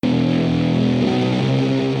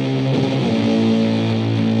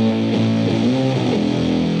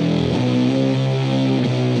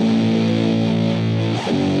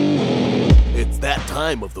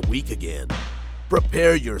time of the week again.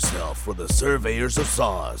 Prepare yourself for the surveyors of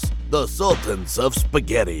sauce, the sultans of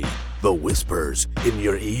spaghetti, the whispers in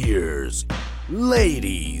your ears.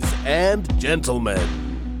 Ladies and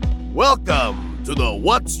gentlemen, welcome to the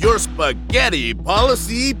What's Your Spaghetti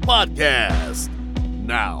Policy podcast.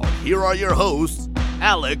 Now, here are your hosts,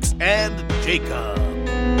 Alex and Jacob.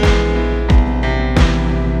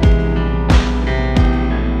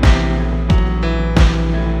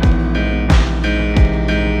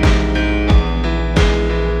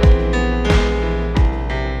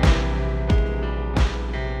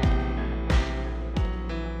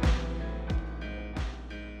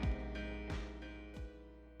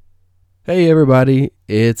 Hey everybody,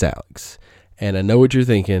 it's Alex, and I know what you're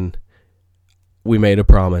thinking. We made a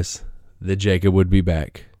promise that Jacob would be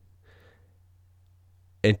back.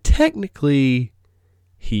 And technically,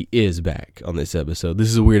 he is back on this episode. This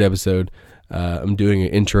is a weird episode. I'm doing an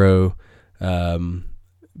intro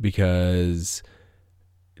because,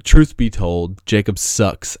 truth be told, Jacob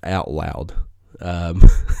sucks out loud.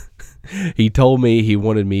 He told me he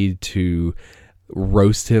wanted me to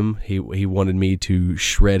roast him. He wanted me to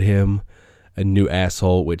shred him a new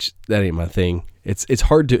asshole, which that ain't my thing. It's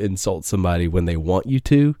hard to insult somebody when they want you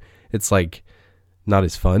to. It's like not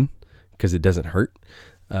as fun because it doesn't hurt.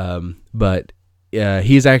 But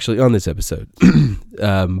he's actually on this episode.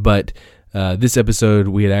 But this episode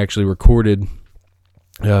we had actually recorded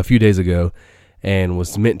a few days ago and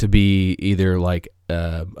was meant to be either like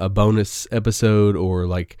a bonus episode or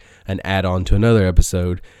like an add-on to another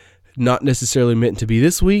episode. Not necessarily meant to be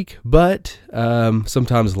this week, but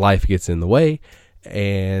sometimes life gets in the way,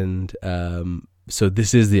 and so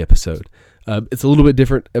this is the episode. It's a little bit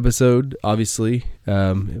different episode, obviously.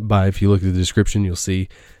 If you look at the description, you'll see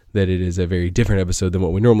that it is a very different episode than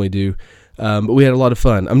what we normally do, but we had a lot of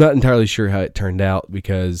fun. I'm not entirely sure how it turned out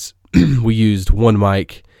because we used one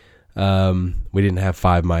mic. We didn't have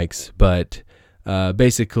 5 mics, but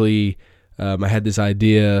basically I had this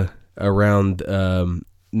idea around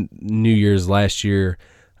New Year's last year.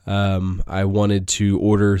 I wanted to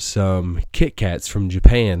order some Kit Kats from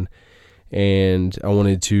Japan, and I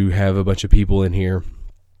wanted to have a bunch of people in here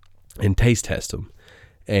and taste test them,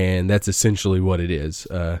 and that's essentially what it is.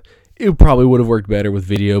 It probably would have worked better with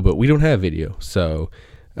video, but we don't have video, so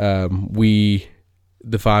the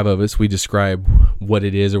 5 of us, we describe what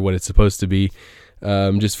it is or what it's supposed to be.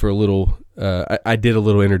 Just for a little, I did a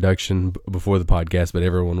little introduction before the podcast, but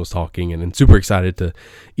everyone was talking and I'm super excited to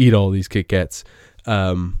eat all these Kit Kats.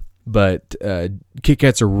 But Kit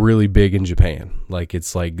Kats are really big in Japan. Like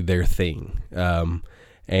it's like their thing.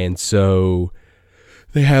 And so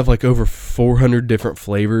they have like over 400 different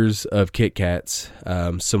flavors of Kit Kats.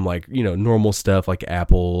 Some like, normal stuff like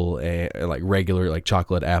apple and like regular, like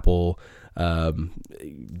chocolate apple,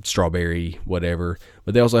 strawberry, whatever,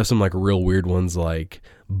 but they also have some like real weird ones like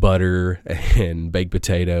butter and baked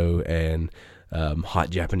potato and hot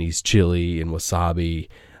Japanese chili and wasabi,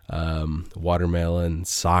 watermelon,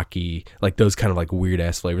 sake, like those kind of like weird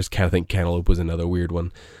ass flavors. I think cantaloupe was another weird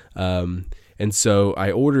one. And so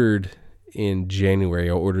I ordered in January,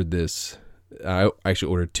 I actually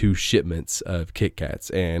ordered 2 shipments of Kit Kats,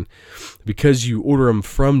 and because you order them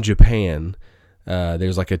from Japan,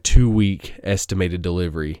 there's like a 2-week estimated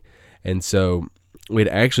delivery. And so we'd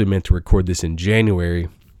actually meant to record this in January,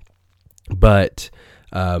 but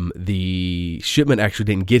the shipment actually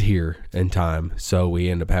didn't get here in time. So we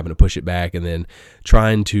ended up having to push it back and then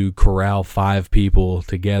trying to corral 5 people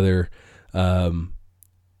together in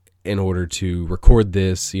order to record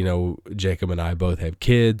this. Jacob and I both have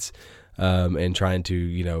kids. And trying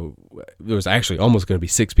to, there was actually almost going to be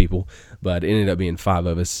 6 people, but it ended up being 5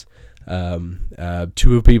 of us.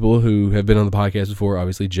 2 of people who have been on the podcast before,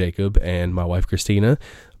 obviously Jacob and my wife Christina,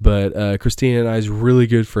 but Christina and I's really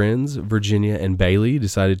good friends, Virginia and Bailey,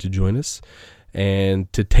 decided to join us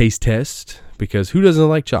and to taste test, because who doesn't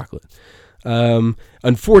like chocolate?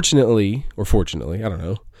 Unfortunately, or fortunately, I don't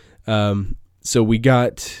know. So we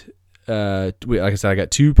got, like I said, I got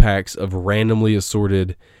 2 packs of randomly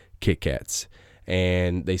assorted Kit Kats,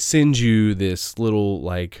 and they send you this little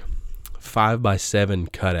like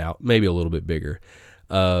 5x7 cutout, maybe a little bit bigger,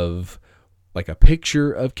 of like a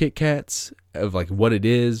picture of Kit Kats, of like what it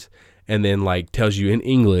is, and then like tells you in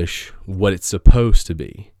English what it's supposed to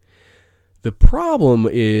be. The problem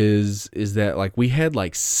is that like we had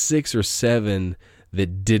like 6 or 7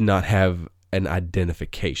 that did not have an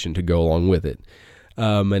identification to go along with it.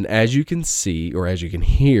 And as you can see, or as you can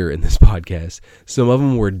hear in this podcast, some of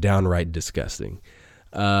them were downright disgusting.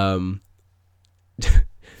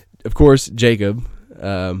 Of course, Jacob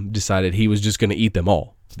decided he was just going to eat them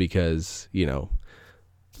all because,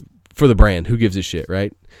 for the brand. Who gives a shit,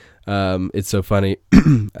 right? It's so funny.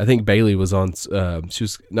 I think Bailey was on, she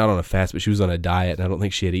was not on a fast, but she was on a diet, and I don't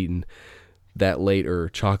think she had eaten that late or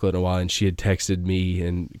chocolate in a while, and she had texted me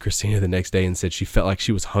and Christina the next day and said she felt like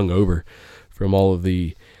she was hungover from all of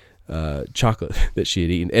the chocolate that she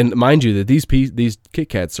had eaten. And mind you, that these Kit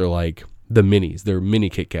Kats are like the minis. They're mini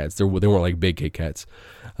Kit Kats. They weren't like big Kit Kats,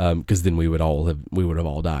 because then we would have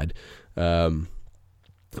all died. And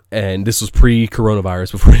this was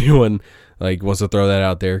pre-coronavirus, before anyone like wants to throw that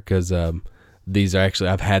out there, because these are actually,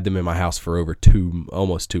 I've had them in my house for over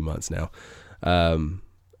almost 2 months now.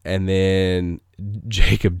 And then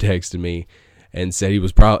Jacob texted me and said he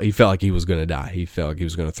felt like he was going to die. He felt like he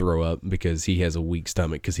was going to throw up because he has a weak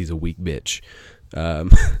stomach, because he's a weak bitch.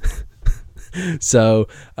 So,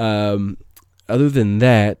 other than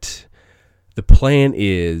that, the plan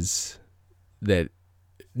is that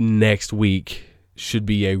next week should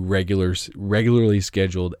be a regularly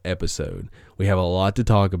scheduled episode. We have a lot to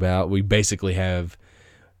talk about. We basically have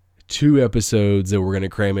 2 episodes that we're going to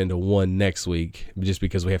cram into one next week, just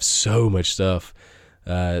because we have so much stuff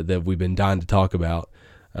that we've been dying to talk about.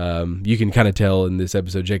 You can kind of tell in this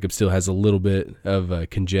episode, Jacob still has a little bit of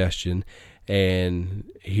congestion, and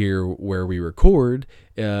here where we record,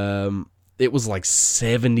 it was like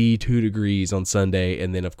 72 degrees on Sunday,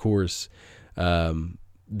 and then of course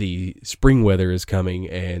the spring weather is coming,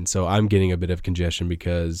 and so I'm getting a bit of congestion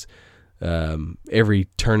because every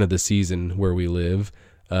turn of the season where we live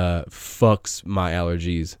fucks my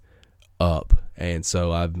allergies up, and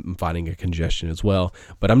so I'm fighting a congestion as well.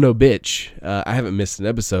 But I'm no bitch. I haven't missed an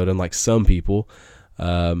episode, unlike some people,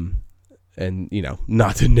 and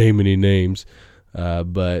not to name any names,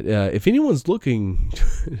 but if anyone's looking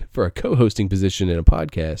for a co-hosting position in a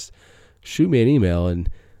podcast, shoot me an email, and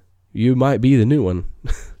you might be the new one,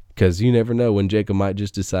 because you never know when Jacob might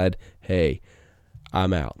just decide, hey,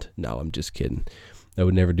 I'm out. No, I'm just kidding. I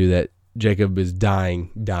would never do that. Jacob is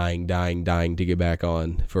dying to get back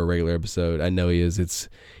on for a regular episode. I know he is.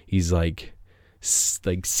 He's like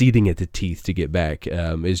seething at the teeth to get back.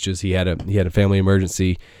 It's just he had a family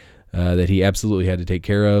emergency that he absolutely had to take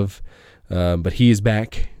care of. But he is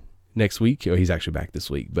back next week. Oh, he's actually back this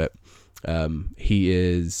week. But he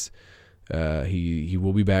is. He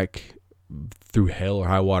will be back through hell or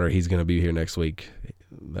high water. He's going to be here next week.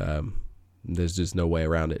 There's just no way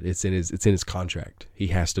around it. It's in his contract. He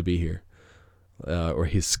has to be here, or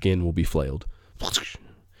his skin will be flailed.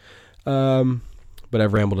 But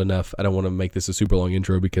I've rambled enough. I don't want to make this a super long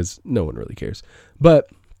intro because no one really cares. But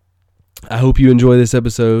I hope you enjoy this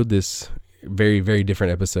episode. This very, very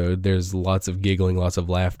different episode. There's lots of giggling, lots of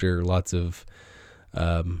laughter, lots of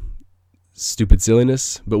stupid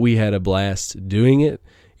silliness. But we had a blast doing it.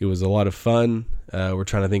 It was a lot of fun. We're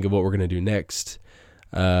trying to think of what we're going to do next.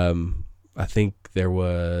 I think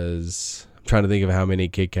I'm trying to think of how many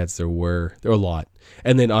Kit Kats there were. There were a lot.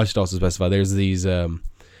 And then I should also specify, there's these, I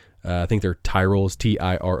think they're Tyrols,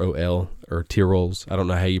 Tirol, or Tyrols. I don't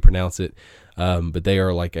know how you pronounce it. But they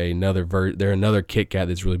are like they're another Kit Kat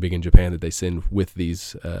that's really big in Japan that they send with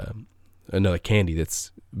these, another candy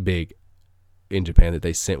that's big in Japan that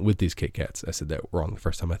they sent with these Kit Kats. I said that wrong the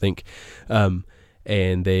first time, I think. And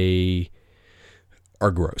they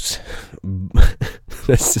are gross.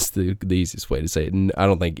 That's just the easiest way to say it. And I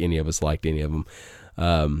don't think any of us liked any of them.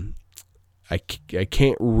 I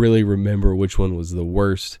can't really remember which one was the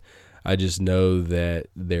worst. I just know that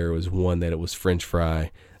there was one that it was French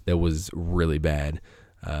fry that was really bad.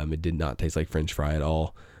 It did not taste like French fry at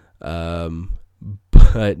all.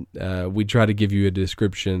 But we try to give you a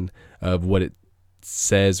description of what it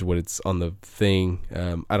says, what it's on the thing.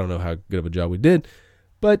 I don't know how good of a job we did,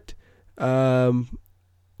 but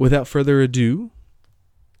without further ado,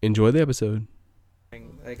 enjoy the episode.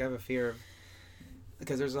 Like, I have a fear of,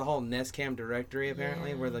 because there's a whole Nest Cam directory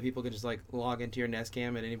apparently where the people can just like log into your Nest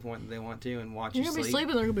Cam at any point that they want to and watch you sleep. You're gonna be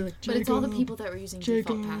sleeping, they're gonna be like, but it's all the people that were using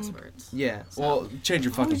default passwords. Yeah. So. Well, change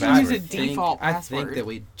your fucking password. password. Use a default password. I think that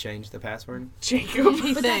we changed the password. Jacob.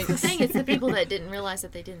 But that's the thing. It's the people that didn't realize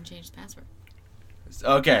that they didn't change the password.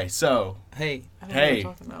 Okay, so Hey.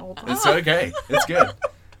 It's okay. It's good.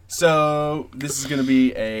 So this is going to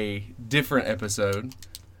be a different episode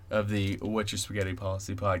of the What's Your Spaghetti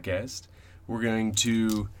Policy podcast. We're going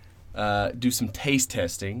to do some taste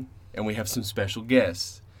testing, and we have some special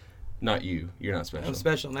guests. Not you. You're not special. I'm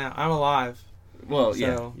special now. I'm alive. Well, So-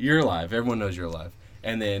 yeah. You're alive. Everyone knows you're alive.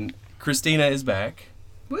 And then Christina is back.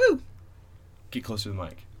 Woo. Get closer to the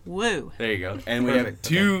mic. Woo. There you go. And we have Perfect.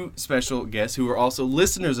 two special guests who are also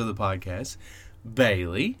listeners of the podcast,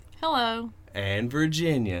 Bailey Hello. and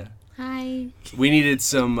Virginia. Hi. We needed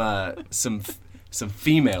some some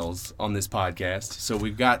females on this podcast, so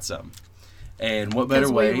we've got some. And what better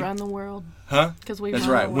Because way? we run the world. Huh? Because we That's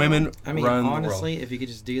run right. the world. Women I mean, run honestly, if you could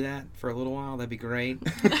just do that for a little while, that'd be great.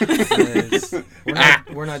 Because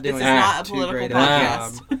we're not doing This is not a too political great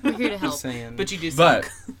podcast. a job. We're here to help. Just saying. But you do the world.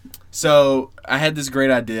 suck. But so I had this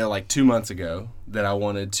great idea like 2 months ago that I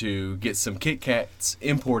wanted to get some Kit Kats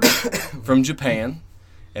imported from Japan,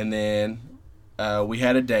 and then we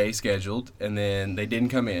had a day scheduled, and then they didn't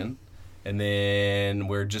come in, and then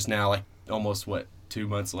we're just now like almost 2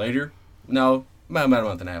 months later? No, about a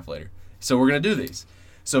month and a half later. So we're gonna do these.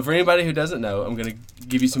 So for anybody who doesn't know, I'm gonna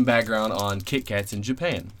give you some background on Kit Kats in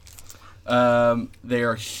Japan. They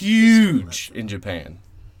are huge in Japan.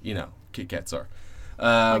 You know, Kit Kats are.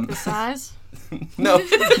 Like the size? No.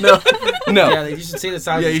 Yeah, you should see the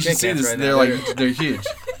size Yeah, of you these should see Kit Kats this. right They're now. they're huge.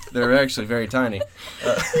 They're actually very tiny.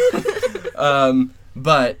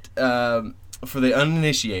 But for the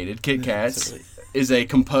uninitiated, Kit Kats is a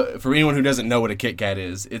for anyone who doesn't know what a Kit Kat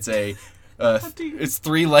is, it's it's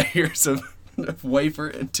 3 layers of wafer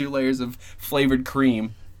and 2 layers of flavored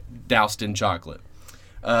cream doused in chocolate.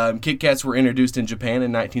 Kit Kats were introduced in Japan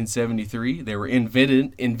in 1973. They were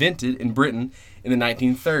invented in Britain in the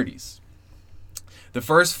 1930s. The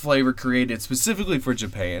first flavor created specifically for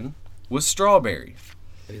Japan was strawberry.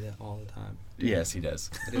 I do that all the time. Yes, he does.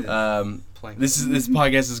 I do that playing. This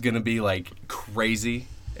podcast is going to be like crazy,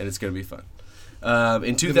 and it's going to be fun. In There'll be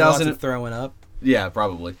lots 2000, of throwing up. yeah,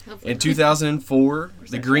 probably. Hopefully In not. 2004,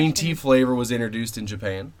 the green tea flavor was introduced in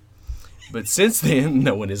Japan. But since then,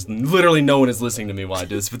 no one is listening to me while I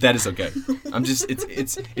do this. But that is okay.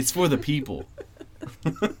 It's for the people.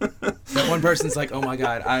 That one person's like, oh my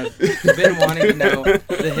god, I've been wanting to know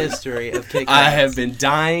the history of Kit Kats. I have been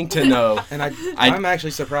dying to know. And I'm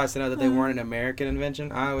actually surprised to know that they weren't an American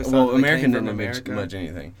invention. I always thought Well, they American came didn't from invent America. much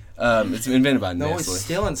anything. It's invented by They're always Nestle.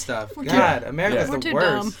 stealing stuff. God, Yeah. America's We're the too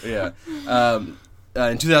worst. dumb. Yeah.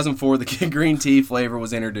 In 2004, the green tea flavor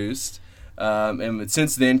was introduced. And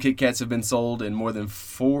since then, Kit Kats have been sold in more than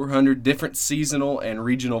 400 different seasonal and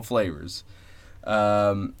regional flavors.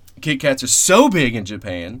 Kit Kats are so big in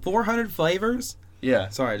Japan. 400 flavors? Yeah.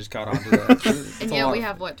 Sorry, I just caught on to that. It's And a yeah, lot. we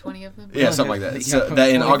have 20 of them? Yeah, something like that. Yeah, So that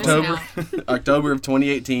in we're missing October of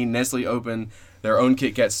 2018, Nestle opened their own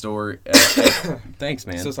Kit Kat store. Thanks,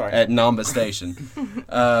 man. So sorry. At Namba Station.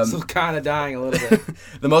 Still kind of dying a little bit.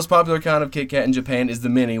 The most popular kind of Kit Kat in Japan is the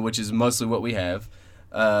mini, which is mostly what we have.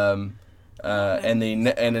 And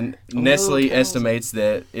Nestle Camels. estimates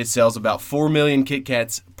that it sells about 4 million Kit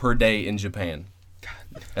Kats per day in Japan.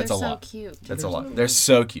 That's They're a so lot. cute. That's a lot. They're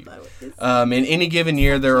so cute. In any given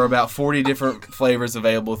year, there are about 40 different flavors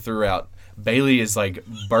available throughout. Bailey is like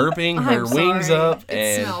burping her I'm wings sorry. up, It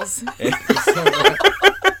and smells.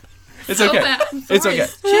 it's so okay. bad. It's okay.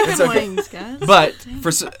 Chicken It's okay. wings, guys. But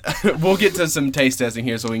we'll get to some taste testing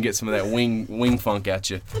here, so we can get some of that wing funk at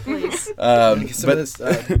you. Please. Some of But this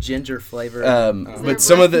ginger flavor. but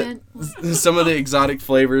some of the exotic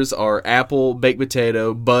flavors are apple, baked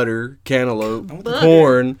potato, butter, cantaloupe,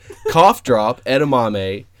 corn, cough drop,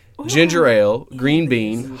 edamame, ginger ale, green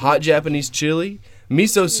bean, hot Japanese chili,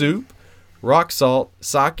 miso soup, rock salt,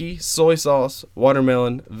 sake, soy sauce,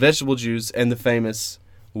 watermelon, vegetable juice, and the famous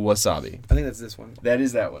wasabi. I think that's this one. That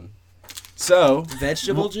is that one. So,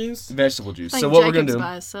 Vegetable juice? vegetable juice. I So think what we're gonna Jacob's do?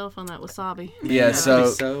 by himself on that wasabi. Yeah. That'd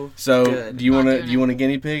So be so good. do you Not want doing to it. a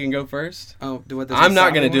guinea pig and go first? Oh, do what? this I'm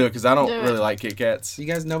not wasabi gonna do it one? because I don't Do it. really like Kit Kats. You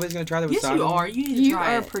guys, nobody's gonna try the Yes, wasabi. you one? are. You need to You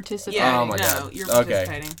try are it. participating. Yeah, Oh my no, God. you're Okay.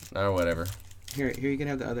 participating. Or whatever. Here, you can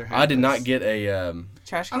have the other half. I did not This. get a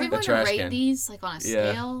Trash Are we can. going to trash rate can. these like on a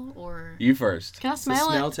Yeah. scale or you first. Can I The smell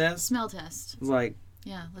smell it? test. smell test? It's like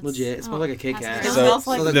Yeah, let's, legit. It smells like a Kit has to Kat. be- It So- smells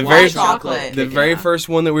like so the white very- chocolate. The very first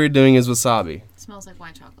one that we were doing is wasabi. It smells like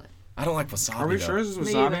white chocolate. I don't like wasabi. Are we though. sure this is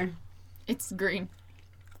Me wasabi? either. It's green.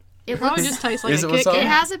 It Probably looks. just tastes like Is a it Kit wasabi? It Kat.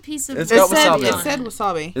 has a piece of. It's It got said, wasabi. it said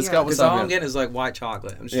wasabi. It's Yeah. got Because all I'm wasabi. getting is like white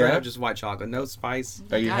chocolate. I'm straight Yeah? up just white chocolate, no spice.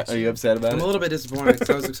 Are you Gotcha. are you upset about I'm a it? little bit disappointed because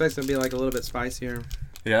I was expecting it to be like a little bit spicier.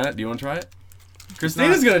 Yeah. Do you want to try it?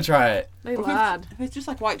 Christina's gonna try it. They lied. If it's just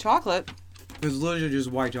like white chocolate. It was literally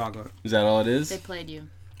just white chocolate. Is that all it is? They played you.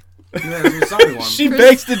 Yeah, it's a wasabi one. She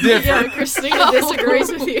begs to differ. Yeah, Christina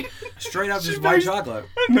disagrees with you. Straight up just white chocolate.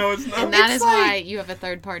 No, it's not. And that It's is like- why you have a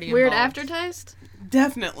third party Weird involved. aftertaste?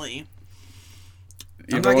 Definitely. You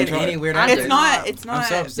I'm don't not wanna getting try any it? weird I after. did It's not. It's I'm not.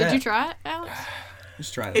 so upset. Did you try it, Alex?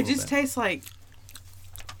 Just try it. It just tastes like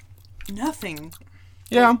nothing.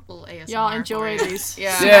 Yeah. Little ASMR Y'all for enjoy it. these.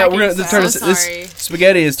 Yeah. Yeah, we're gonna So turn this, sorry. this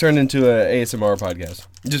spaghetti has turned into a ASMR podcast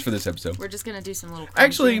just for this episode. We're just gonna do some little.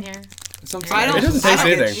 Actually- crunching here. Some I don't. It doesn't I taste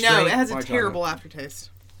don't- anything. No, Straight it has a white terrible aftertaste.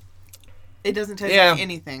 It doesn't taste Yeah. like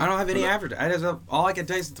anything. I don't have any aftertaste. I just all I can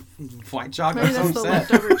taste is the white chocolate. Maybe that's the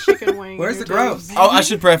leftover chicken wing. Where's or the two. gross? Oh, I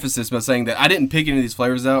should preface this by saying that I didn't pick any of these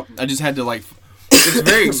flavors out. I just had to like. It's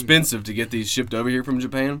very expensive to get these shipped over here from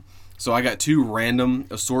Japan, so I got 2 random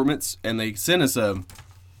assortments, and they sent us a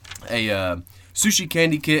sushi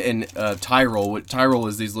candy kit and Tyrol. What Tyrol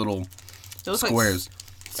is these little Those squares.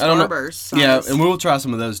 Like I don't know. Starburst Yeah, size. and we'll try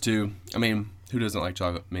some of those too. I mean, who doesn't like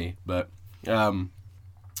chocolate? Me, but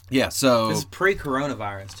yeah. So This is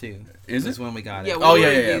pre-coronavirus too. Is This it? when we got Yeah, it. we Oh, were yeah,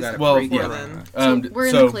 gonna yeah, use yeah. it Well, before yeah. then. We're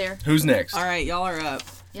in the clear. Who's next? All right, y'all are up.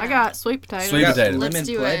 Yeah. I got sweet potato. Sweet potato. Let's Lemon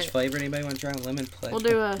do pledge it. flavor. Anybody want to try lemon pledge? We'll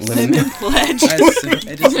do a Lemon Pledge.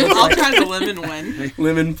 It just looks I'll like try the lemon one.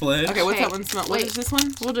 Lemon pledge. Okay, what's Hey, that one smell? What wait. is this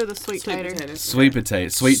one? We'll do the sweet Sweet tater. potatoes. Sweet potato.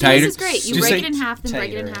 Sweet So tater. This is great. You Did break say, it in half, then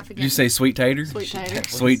break it in tater. half Did again. you say sweet tater? Sweet tater.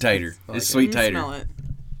 Sweet tater. I like It's it. sweet You tater. smell it.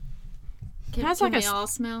 Can, Has can like we a all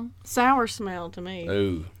smell? sour smell to me.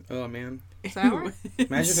 Ooh. Oh man. Sour?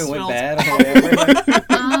 Imagine if it went smells- bad or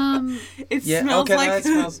whatever. It Yeah. smells Okay. like No, it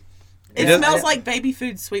smells. it does- smells like baby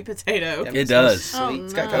food sweet potato. Yeah, It smells does. Sweet. Oh,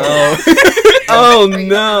 It's got no. kind of Oh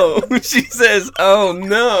no! She says, "Oh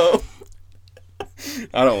no!"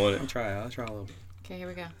 I don't want I'll it. try it. I'll try a little bit. Okay, here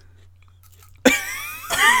we go.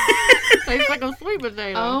 Tastes like a sweet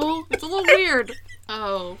potato. Oh. It's a little weird.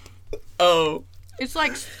 Oh. Oh, It's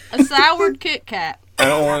like a soured Kit Kat. I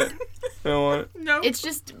don't want it. I don't want it. No. It's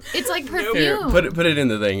just, it's like perfume. Here, put it in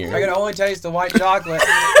the thing I here. can only taste the white chocolate.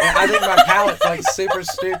 And I think my palate's like super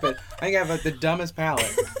stupid. I think I have like the dumbest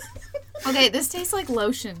palate. Okay, this tastes like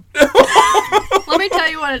lotion. Let me tell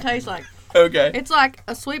you what it tastes like. Okay. It's like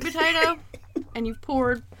a sweet potato, and you've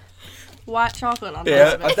poured white chocolate on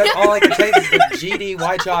Yeah. top of it. That's all I can taste is the GD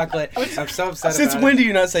white chocolate. I'm so upset Since about when it. do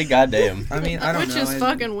you not say "goddamn"? I mean, I don't Which know. is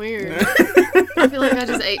fucking weird. I feel like I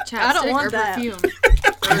just ate chapstick I don't want or that. perfume.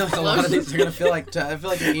 I feel like a lot of these are gonna feel like I feel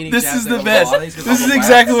like you're eating. This is chapstick the with a best. lot of these 'cause This all is the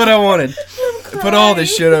exactly wax. what I wanted. Put all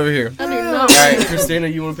this shit over here. I do All not. right, Christina,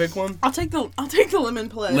 you want to pick one? I'll take the lemon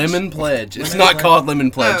pledge. Lemon pledge. It's Lemon not pledge. called lemon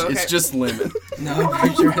pledge. Oh, okay. It's just lemon. No, I'm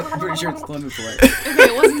pretty sure it's lemon pledge. Okay,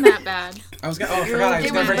 it wasn't that bad. I was gonna. Oh, I forgot. I was It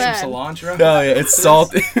gonna was bring bad. some cilantro. Oh yeah, it's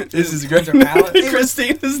salty. This is great. Your palate?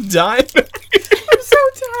 Christina's dying. I'm so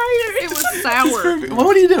tired. It was sour.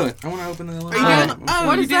 What are you doing? I want to open the lemon. Are you pledge. doing? I'm Oh,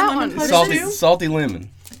 what you is did that lemon one? pledge Salty, too? salty lemon.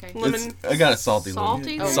 Okay. Lemon. I got a salty Salty?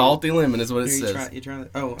 lemon. Oh. Salty lemon is what it Here, you says. try. You try.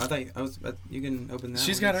 Oh, I thought I was. You can open that.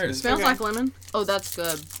 She's one. got hers. It's good. Smells like lemon. Oh, that's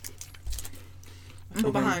good.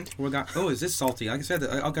 I'm behind. We got. Oh, is this salty? Like I said.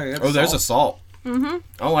 Okay. Oh, there's a salt. salt. Mm-hmm.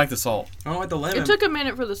 I don't like the salt. I don't like the lemon. It took a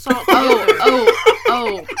minute for the salt to Oh, get there.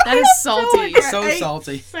 oh, that is salty. like so I ate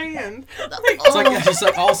salty. Sand. It's like it's just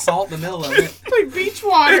like all salt in the middle of it. Like beach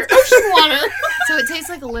water. Ocean water. So it tastes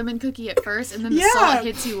like a lemon cookie at first, and then the Yeah. salt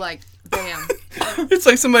hits you like, bam. It's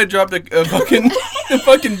like somebody dropped a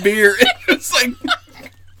fucking beer. It's like,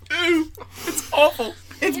 ooh, it's awful.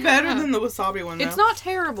 It's better than the wasabi one though. It's not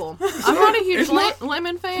terrible. I'm not a huge It's not-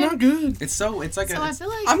 lemon fan. Not good. It's so. It's like So a. I feel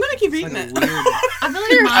like I'm gonna keep It's eating like it. a weird. I feel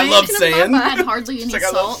like mine love sand. had hardly any like, I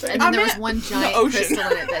love salt, sand. and then I there was meant one the giant ocean.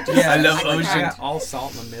 crystal in it that just. Yeah, I love I ocean. got all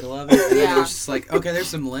salt in the middle of it. And Yeah. it was just like, okay, there's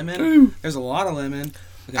some lemon. Ooh. There's a lot of lemon.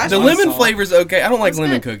 Okay, The a The lot of lemon salt. flavor's okay. I don't like It's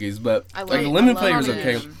lemon good. cookies, but I like the love- lemon I flavor's love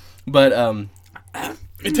okay. it. But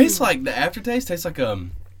it tastes like the aftertaste tastes like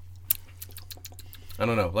I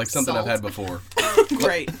don't know, like something I've Salt. had before.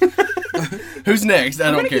 Great. Who's next? I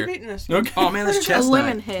I'm don't gonna care. keep eating this. Okay. Oh man, that's A chestnut.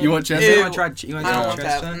 lemon head. You want You chestnut? want to try? You want I to don't try want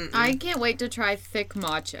that. chestnut? I can't wait to try thick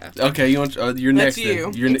matcha. Okay, you want you're That's next. you.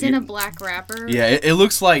 Then. You're, It's in a you're- black wrapper. yeah, it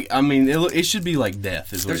looks like. I mean, it should be like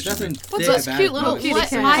death. Is what There's it should nothing be. What's thick this about cute it. little though. kitty What?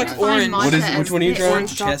 cat? I Like define orange. matcha What is? as Which one are you thick. trying?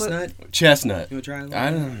 Orange chocolate. Chestnut. Chestnut. You want to try a little? I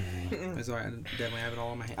don't. That's all right. I definitely have it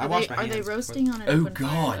all in my hand. I Are wash they, my are hands. they roasting on an Oh open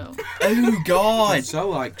fire, God. though? Oh God. It's so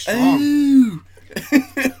like strong. Ooh.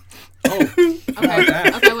 Oh, Okay.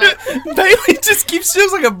 that. Okay, wait. Bailey just keeps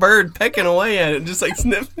feels like a bird pecking away at it, just like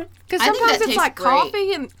sniffing. Because I think sometimes that it's like tastes great.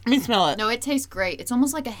 coffee and Let me smell it. No, it tastes great. It's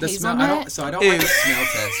almost like a The smell. I hazelnut. don't. So I don't Ew. like the smell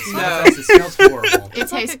test. The smell No. test. It smells horrible. It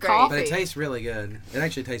It's like tastes a great. coffee. But it tastes really good. It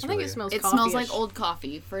actually tastes I think really it good. smells It coffee-ish. smells like old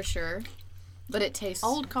coffee for sure, but it tastes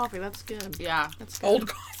Old coffee. That's good. Yeah. That's good. Old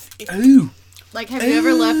coffee. Ooh. Like, have you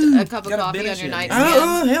ever left a cup of Gotta coffee on finish your it.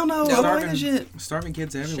 nightstand? Hell no. I don't like Starving, that shit. starving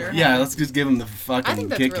kids everywhere. Yeah, let's just give them the fucking I think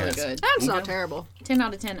that's Kit really Kats. good. That's not Okay. terrible. 10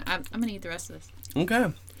 out of 10. I'm gonna eat the rest of this.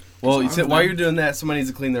 Okay. Well, you That's said fine. while you're doing that, somebody needs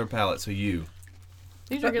to clean their palate. So you.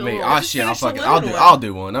 These are getting a Me. little. Oh shit! I'll finish the fucking. lemon one. I'll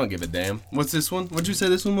do one. I don't give a damn. What's this one? What'd you say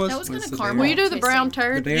this one was? That was What's kind the of bear? caramel. Will you do the brown The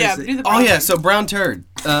turd? bears, Yeah, the, do the Oh brown yeah. one. So brown turd.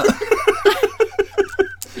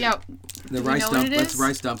 Yeah. the Do we rice know what dump. it That's is?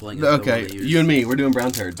 rice dumpling. is the one Okay. they use. You and me. We're doing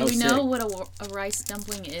brown turd. Do we sick. know what a rice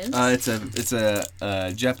dumpling is? It's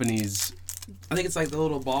a Japanese I think it's like the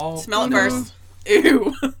little ball. Smell it No. first.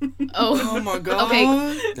 Ew. Oh. Oh my god. Okay.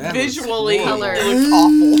 That looks Visually, horrible. Color. it looks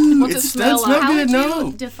awful. What's it It smell doesn't like? smell How good, would no.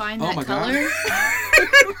 you define Oh that my God. color?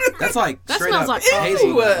 That's like That straight smells up like coffee.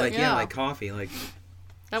 hazelnut. Like Yeah. like coffee. Like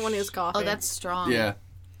That one is coffee. Oh, that's strong. Yeah.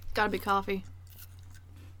 gotta be coffee.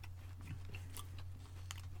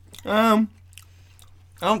 I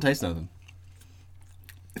don't taste nothing.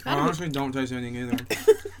 I honestly don't taste anything either.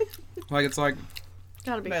 Like it's like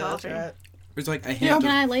Gotta be Yeah, that's coffee. right. it's like a Can hint.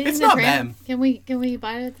 I lay It's in the not tramp? Can we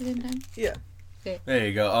bite it at the same time? Yeah. There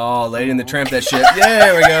you go. Oh, Lady in the Tramp, that shit. Yeah,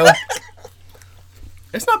 there we go.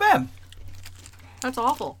 It's not bad. That's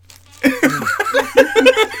awful.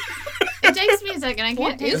 It takes me a second. I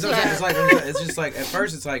can't It's, taste okay, it. it's like it's just like at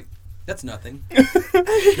first it's like that's nothing.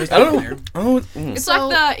 There's I nothing don't there. know. Oh, It's So-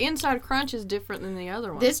 like the inside crunch is different than the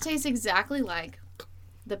other one. This tastes exactly like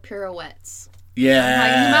the pirouettes. yes.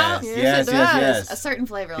 talking about? Yes, Yes, it yes, does. A yes. certain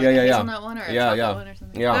flavor, like Yeah, a yeah, yeah. hazelnut one or a Yeah, chocolate yeah. one or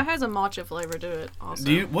something. Yeah. That has a matcha flavor to it also.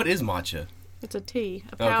 Do you? What is matcha? It's a tea,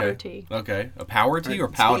 a powder Okay. tea. Okay. A power tea or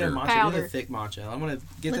Speaking powder? of matcha, Powder. do the thick matcha. I want to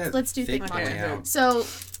get that. Let's do thick boy matcha. out. So,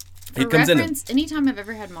 for It comes in a- reference, anytime I've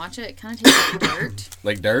ever had matcha, it kind of tastes like dirt,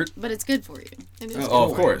 Like dirt? but it's good for you. It is Oh,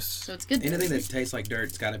 Oh, of course. So it's good. Anything for that tastes like dirt,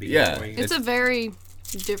 it's got to be Yeah. good for you. It's a very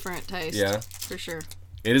different taste. Yeah. For sure.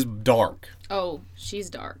 It is dark. Oh,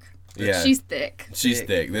 she's dark. Yeah. She's thick. She's thick.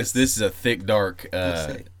 thick. This is a thick, dark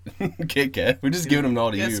Let's Kit Kat. We're just giving them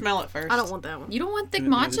all to Yeah, you. smell it first. I don't want that one. You don't want thick Yeah,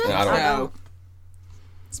 matcha? I don't. No.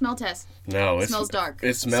 Smell test. No, it Smells dark.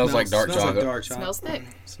 It smells like dark smells chocolate. Like dark chocolate. Smells thick.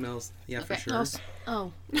 Smells, yeah, for Okay. sure.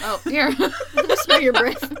 Oh. Oh, here. Smell your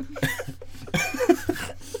breath.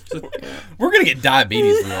 We're gonna get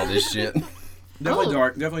diabetes from all this shit. Definitely Oh.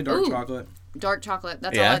 dark. Definitely dark Ooh. chocolate. Dark chocolate.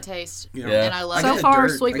 That's Yeah? all I taste. You know? Yeah. And I love So it. far,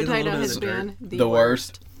 dirt. sweet I get a little potato bit has of the been The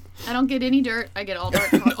worst. I don't get any dirt. I get all dark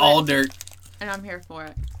chocolate. All dirt. And I'm here for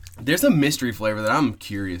it. There's a mystery flavor that I'm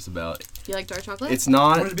curious about. You like dark chocolate? It's I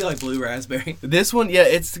want it not to be like blue raspberry. this one. Yeah,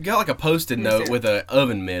 it's got like a post-it Let me note see. with an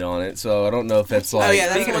oven mitt on it. So I don't know if that's like. Oh yeah,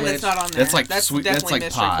 that's Speaking the of one that's which, not on there. that's like sweet- that's definitely like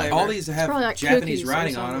mystery pie. flavor. All these have probably like Japanese cookies or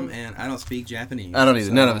writing on them, something. and I don't speak Japanese. I don't either.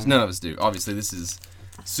 so- None of us do. Obviously, this is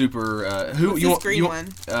super. Who What's you this want? green you one?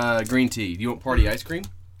 want, green tea. Do you want party ice cream?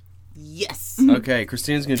 Yes. Okay,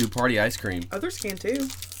 Christina's gonna do party ice cream. Others can too.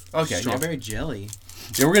 Okay, yeah. Strawberry jelly.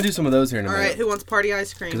 Yeah, we're gonna do some of those here in a All minute. right, who wants party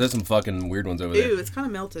ice cream? Because there's some fucking weird ones over there. Ew, it's kind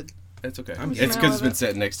of melted. It's okay. I'm It's getting because it's all been of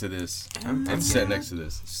set next to this. I'm It's set next to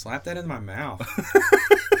this. Slap that in my mouth.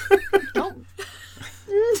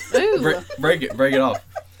 Ooh. Break it off.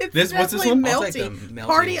 It's What's this definitely one? I'll take melty. the melty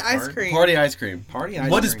Party ice part. cream. Party ice cream. Party ice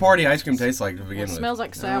What does cream. party ice cream taste like to begin It with? smells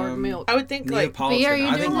like soured milk. I would think like. Neapolitan. are you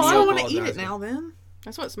I think doing Well, I don't want to eat Neapolitan. it now. Then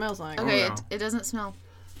That's what it smells like. Okay, wow. it doesn't smell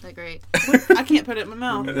that great. I can't put it in my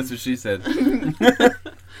mouth. That's what she said.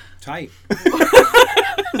 Tight.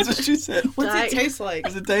 That's what she said. What's Diet. it taste like?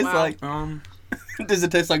 What does it taste Wow. like? Does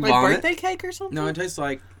it taste like Like vomit? birthday cake or something? No, it tastes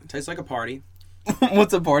like a party.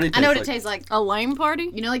 What's a party taste I know what like? it tastes like. A lame party?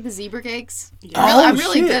 You know, like the zebra cakes? Oh, I'm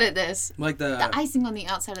really shit. good at this. Like The the icing on the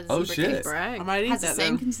outside of the Oh, zebra shit. cakes I Brag. might eat has the that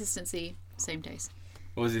same then. consistency, same taste.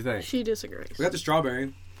 What does he think? She disagrees. we got the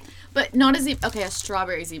strawberry. But not a zebra. Okay, a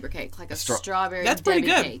strawberry zebra cake, like a strawberry. That's pretty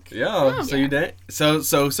Debbie good. Cake. Yeah. So Yeah. you did.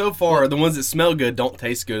 So far, the ones that smell good don't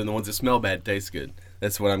taste good, and the ones that smell bad taste good.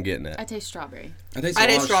 That's what I'm getting I at. taste strawberry. I taste I a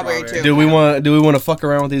did lot of strawberry, too. Do we want to fuck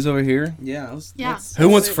around with these over here? Yeah. Yeah. Who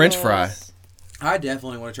wants French fry? I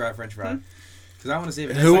definitely want to try a French fry because I want to see if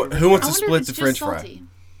it Who tastes like who wants I to wonder split if the it's French just fry? salty.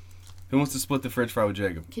 Who wants to split the French fry with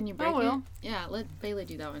Jacob? Can you break will. it? Yeah, let Bailey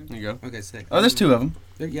do that one. There you go. Okay, sick. Oh, there's two of them.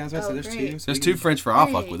 Yeah, I was about to say Oh, there's great. two. so There's we two can- French fry. I'll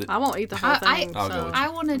fuck with it. I won't eat the whole I- thing. I'll go so. with I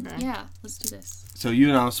wanted, Okay. yeah, let's do this. So you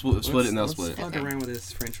and I'll split it, and they'll Let's split it. fuck Okay. around with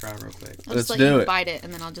this French fry real quick. I'll Let's just let do you it. bite it,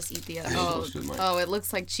 and then I'll just eat the other. let's do it, Mike. Oh, it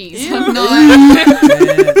looks like cheese. Ew. I'm not.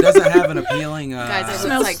 it doesn't have an appealing. Guys, it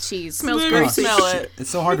Smells- looks like cheese. smells oh, greasy. Smell it.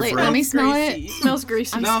 It's so hard to Wait, break. let me smell Greasy. it. Smells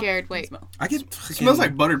greasy. I'm No. scared. Wait. I get. It smells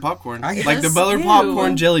like buttered popcorn. I Like the guess. buttered Ew.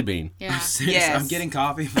 popcorn jelly bean. Yeah. Serious, Yes. I'm getting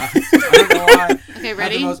coffee. I don't know why. Okay, I have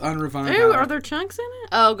ready? the most unrefined. Ooh, palate. are there chunks in it?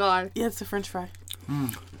 Oh God. Yeah, it's a French fry.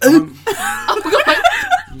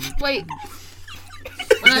 Wait.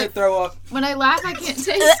 I'm gonna throw up. When I laugh, I can't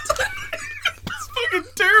taste. Fucking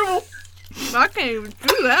terrible. I can't even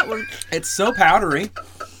do that one. It's so powdery.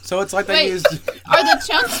 So it's like they Wait. used. Are the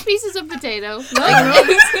chunks pieces of potato? No.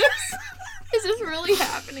 Is this really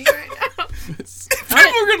happening right now? People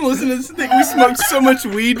are gonna listen to this and think we smoked so much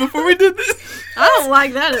weed before we did this. I don't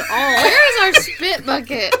like that at all. Where is our spit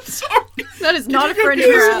bucket? That is not a French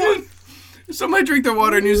This fry. one. Somebody drink their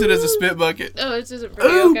water and use it as a spit bucket. Oh, this isn't for me.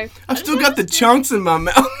 Ooh, Okay. I've still got the chunks in my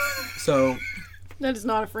mouth. So That is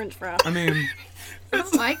not a French fry. I mean, I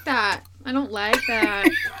don't like that. I don't like that.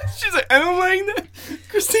 She's like, I don't like that.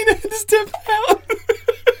 Christina had to step out.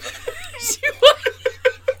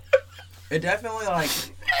 It definitely like.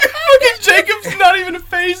 Fucking Jacob's not even a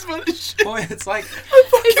face, but shit. Boy, it's like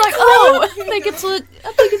He's like, oh, I think it's good.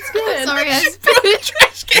 Sorry, I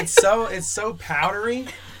spit. it's so powdery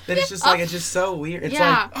that it's just like it's just so weird. It's Yeah.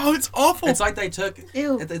 like Oh, it's awful. it's like they took.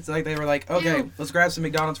 Ew. It's like they were like, okay, Ew. let's grab some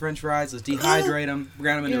McDonald's French fries, let's dehydrate them,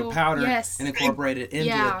 grind them into Ew. a powder, Yes. and incorporate it into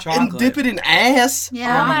Yeah. chocolate. and dip it in ass. All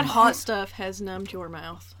Yeah. that hot stuff has numbed your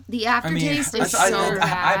mouth. The I mean, aftertaste is so I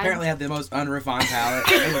bad. apparently have the most unrefined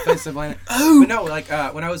palate in the face of the planet. Oh. But no, like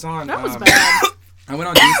when I was on, That was bad. I went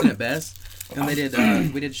on Decent at Best, and they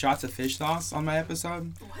did we did shots of fish sauce on my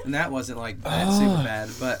episode, and that wasn't like bad, super bad,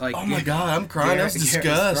 but like Oh my god, I'm crying. That's Garrett was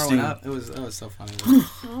disgusting. throwing up. It was so funny.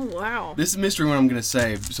 Oh wow. This is mystery one I'm gonna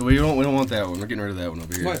save, so we don't want that one. We're getting rid of that one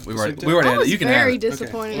over here. What? We So already do- we already That had it. was You can have very it.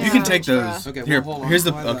 disappointing. Okay. You can Yeah. take those. Okay, Here, well, hold on. here's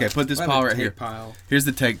the We'll have okay. Put this we'll have pile a right take here. Pile. Here's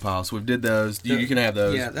the take pile. So we did those. You can have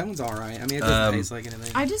those. Yeah, that one's all right. I mean, it doesn't taste like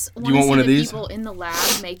anything. I just you want to want see one the of these? people in the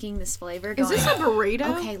lab making this flavor. Is this a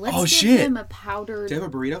burrito? Okay, let's Oh, give shit. them a powdered Do you have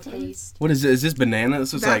a burrito? taste. What is it? Is this banana?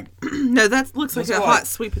 This looks like No, that looks like Looks a like- hot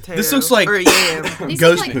sweet potato. This looks like- or a yam. These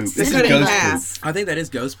ghost are like poop. This is cinnamon ghost buns. I think that is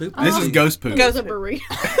ghost poop. this is ghost poop. Ghost It's a poop.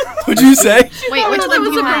 burrito. What'd you say? Wait, which thought one it was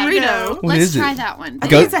do you a have? burrito. What Let's is it? try that one. I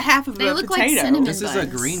Go- think it's a half of They a look like potato. cinnamon This is a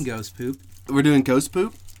buns. green ghost poop. We're doing ghost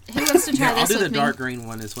poop. Who wants to try Yeah, I'll this do the with me? dark green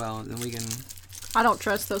one as well, and then we can. I don't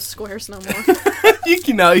trust those squares no more. You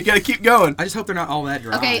can know. You gotta keep going. I just hope they're not all that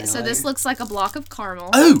dry. Okay, so like- this looks like a block of caramel.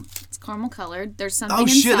 Oh, It's caramel colored. There's something oh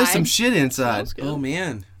shit! inside. There's some shit inside. That's good. Oh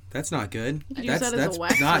man, that's not good. could use That's that as a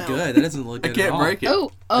wax not melt. good. That doesn't look I good at can't all. break it.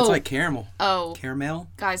 Oh, It's like caramel. Caramel.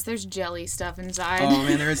 guys, there's jelly stuff inside. Oh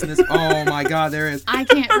man, there is this. Oh my god, there is. I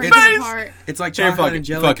can't break It's- it apart. It's like Here, chocolate fuck and it,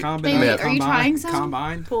 jelly fuck it. combined. Bailey, are you trying some?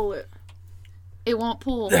 Combined. Pull it. It won't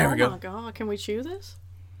pull. There we Oh go. my god, can we chew this?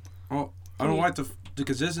 Oh, I don't like the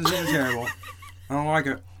consistency is terrible. I don't like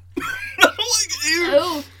it.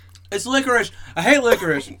 Oh, It's licorice. I hate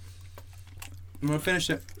licorice. I'm gonna finish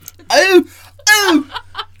it. Oh, oh,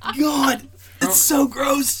 God! It's so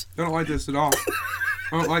gross. I don't like this at all.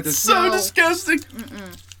 I don't like this. So No. disgusting.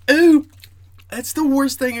 Ooh, that's the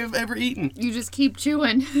worst thing I've ever eaten. you just keep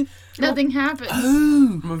chewing. Nothing happens.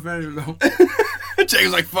 Ooh. I'm gonna finish it though.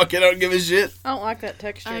 Jacob's like, fuck it, I don't give a shit. I don't like that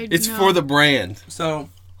texture. It's No. for the brand. So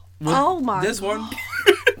Oh my this one,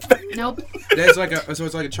 Nope. there's like a so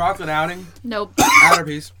it's like a chocolate outing Nope. outer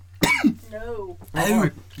piece. No. Oh,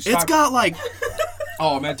 It's got like,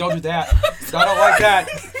 Oh man, don't do that. I don't like that.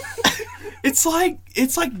 it's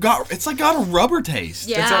like got a rubber taste.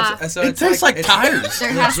 Yeah. So It it's tastes like it's- tires.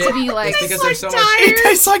 There has to be like. It's because there's so much. It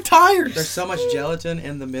tastes like tires. There's so much gelatin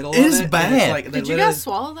in the middle. It of is it, and bad. It's like, they Did you literally- guys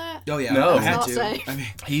swallow that? Oh yeah. No. I had Not to. safe. I mean,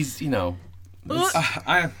 He's, you know.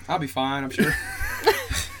 I'll be fine. I'm sure.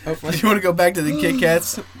 Hopefully. Do you want to go back to the Kit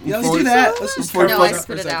Kats? Yeah, let's do that. Let's just Before- No, before- I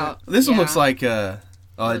spit it out. This one Yeah. looks like, oh,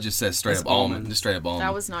 it just says straight That's up almond. almond. Just straight up almond.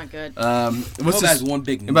 That was not good. What's Hope this? that's one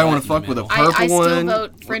big. Anybody want nut to fuck in with the a middle. purple I still one?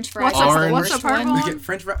 vote French fries. What's is orange? the What's worst the purple one. one? Get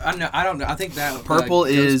French fry. I don't know. I think that Purple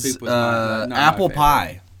ghost is poop was not my apple favorite.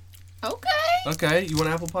 pie. Okay. Okay, you want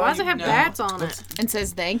apple pie? Why does it have No. bats on it? And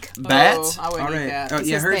says thank. Bats? Oh, I wouldn't All eat right. that. Oh, It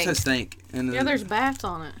yeah, says hers stank. says stank. And Yeah, there's bats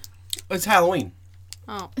on it. It's Halloween.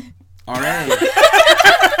 Oh. R A.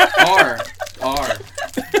 R.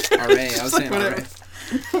 I was saying R A.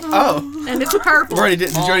 Oh, And it's purple. we already did.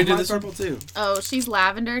 Did you already do mine's this? one? purple too. Oh, she's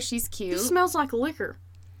lavender. She's cute. It smells like liquor.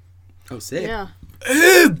 Oh, sick. Yeah.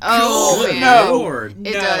 Ew, Oh, Good man. Lord.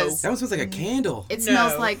 It No. does. That one smells like a candle. It No.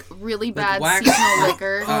 smells like really bad wax. seasonal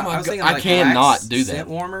liquor. I was God, thinking I like cannot wax do that. Scent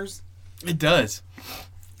warmers. It does.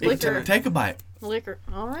 Liquor. Take a bite. Liquor.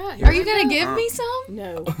 All right. Are you gonna give me some?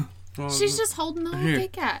 No. She's just holding the whole Here.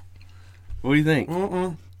 Kit Kat. What do you think?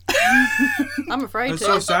 I'm afraid It's to.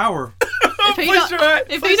 so sour. If he don't,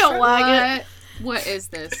 if he don't like it, What is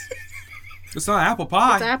this? It's not apple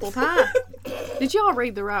pie. it's apple pie. Did y'all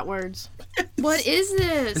read the right words? What is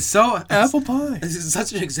It's this? so Apple pie. This is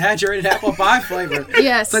such an exaggerated apple pie flavor.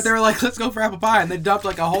 Yes. It's like they were like, let's go for apple pie, and they dumped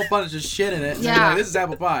like a whole bunch of shit in it. And they're Yeah. like, this is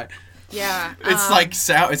apple pie. Yeah. It's like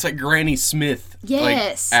sour. It's like Granny Smith.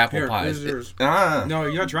 Yes. Like apple Here, pie. this is yours. Ah. No,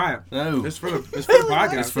 you gotta try it. No. It's for the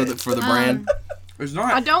podcast. It's for the brand. It's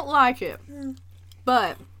I not. don't like it,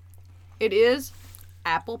 but it is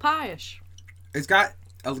apple pie-ish. It's got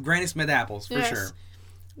a Granny Smith apples for Yes. sure.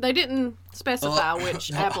 They didn't specify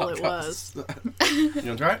which apple it was. You want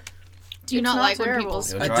to try it? Do you It's not not like when terrible. people Yeah,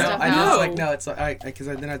 spit try it. stuff I out? know. No. Like no, it's like because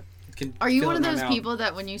then I can Are you feel one it of in my those mouth. people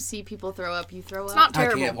that when you see people throw up, you throw It's up? not I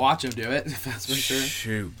terrible. can't watch them do it. That's for sure.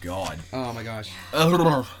 Shoot, God. Oh my gosh.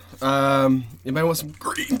 Anybody want some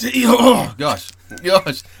green tea? Oh gosh,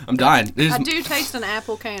 I'm dying. I do taste an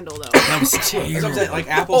apple candle though. That was That's what I'm terrible. saying, like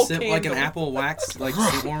apple Apple scent, like an candle. apple wax, like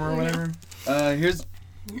scent warmer or whatever. Here's.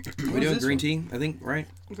 We doing green tea, I think, right?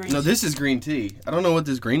 Green. No, this is green tea. I don't know what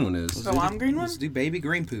this green one is. The lime green one? Let's do baby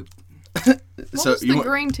green poop. What was the want-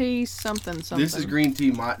 green tea something? This is green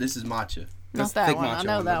tea. This is matcha. Not That's that thick one. I matcha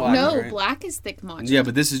know one, that the one. black No, right? black is thick matcha. Yeah,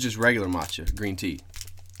 but this is just regular matcha, green tea.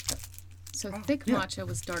 So thick matcha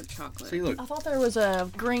was dark chocolate. See, look. I thought there was a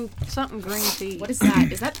green tea. What is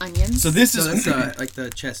that? Is that onions? So this So is that's like the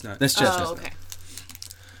chestnut. that's chestnut. Oh, okay.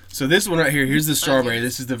 So this one right here, here's the strawberry.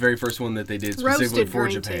 This is the very first one that they did specifically Roasted for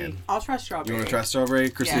green Japan. tea. I'll try strawberry. You want to try strawberry?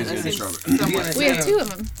 Christina's that gonna do seems strawberry. somewhat- We have two of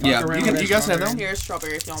them. Yeah, around you with guys have strawberry. them. Here's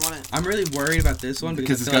strawberry if y'all want it. I'm really worried about this one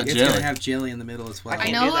because Because I feel it's like got it's jelly. gonna have jelly in the middle as well. I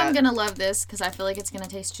can't know do that. I'm gonna love this because I feel like it's gonna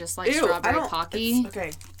taste just like Ew, I strawberry don't. pocky, It's,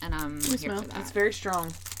 okay, and I'm me here smell. for that. it's very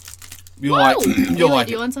strong. You'll like you'll like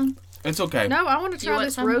You it. want some? It's okay. No, I want to You try want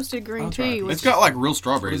this some? roasted green I'll try tea, it. which It's got like real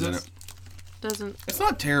strawberries What in is it. doesn't. It's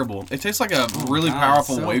not terrible. It tastes like a really God,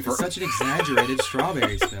 powerful so- wafer. It's such an exaggerated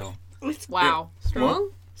strawberry smell. Wow.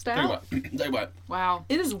 Strong? Tell you Stout? what. Tell you what. Wow.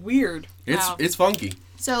 It is weird. Wow. It's funky.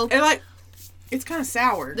 So And like, it's kind of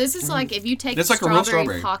sour. this is like if you take It's like a real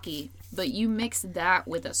strawberry strawberry. pocky, but you mix that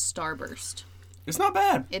with a Starburst. It's not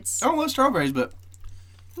bad. It's I don't love strawberries, but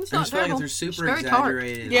It's I not just feel like terrible. they're super It's very tart.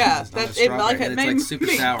 exaggerated. Yeah, on the that's it. Like strawberry, it and made it's like super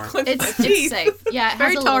me sour. clip it's my teeth. safe. Yeah, it has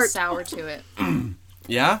Very a little tart. sour to it.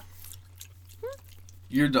 yeah.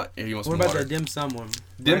 You're done. Here, you want some What about water? the dim sum one?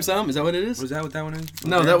 dim sum? Is that what it is? Was that what that one is?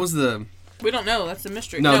 No, Okay. that was the. We don't know. That's the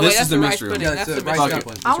mystery. No, wait, this that's is the rice mystery one. pudding. Yeah, That's it's the the rice Fuck it.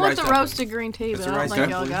 dumpling. I It's want rice the dumpling. roasted green tea, but It's I a don't rice think y'all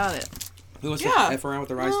dumpling. got it. Who wants Yeah. to F around with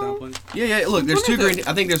the rice dumpling? Yeah. Look, there's one two is green. it?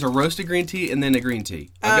 I think there's a roasted green tea and then a green tea.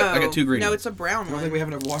 I got two green. No, ones. it's a brown I don't one. think we have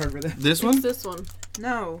enough water for that. This It's one. this one.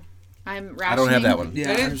 No, I'm rationing. I don't have that one. Yeah,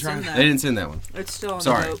 they I'm didn't trying. send that. They didn't send that one. It's still on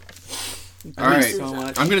Sorry. the boat. All right. So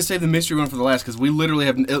much. I'm gonna save the mystery one for the last because we literally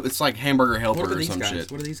have. It's like Hamburger What Helper are or these some guys?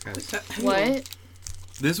 shit. What are these guys? What?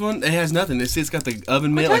 This one, it has nothing. It's got the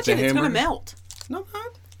oven Well, mitt like the touch it, it's hamburger. gonna melt. No,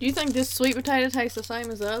 not. Do you think this sweet potato tastes the same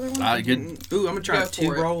as the other one? I could. Ooh, I'm gonna try Go a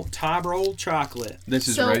for it. top roll chocolate. This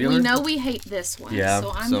is So regular. we know we hate this one. Yeah,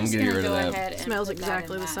 So I'm so I'm just getting gonna rid of go that. ahead and Smells put that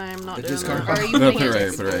exactly in the that. same. Not It doing just that. goes- Or are you No, putting put it it right in-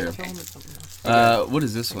 here. Put it right here. What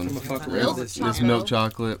is this one? I'm gonna fuck Milk around with this. chocolate. This milk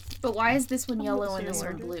chocolate. But why is this one yellow and this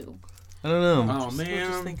one blue? I don't know. Oh We'll just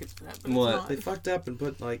man, think it's that, but What? It's they not. fucked up and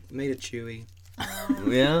made it chewy.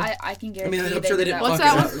 Yeah. I can I guarantee mean, you I'm sure they did didn't What's fuck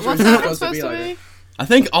that it one? up. It's What's really that one supposed to supposed to like be? I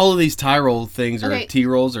think all of these tie roll things or Okay. tea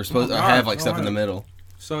rolls are supposed to God, have like stuff in the God. middle.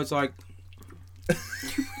 So it's like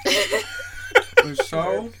it's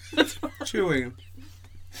so chewy.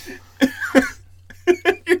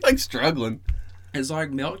 You're like struggling. It's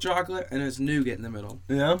like milk chocolate and it's nougat in the middle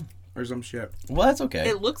Yeah. or some shit. Well, that's okay.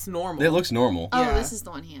 It looks normal. It looks normal. Oh, Yeah. this is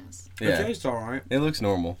the one he has. It Yeah. tastes alright. It looks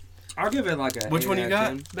normal. I'll give it like a. Which 8 one you out of got?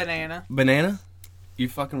 10. Banana. Banana? You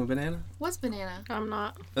fucking with banana? What's banana? I'm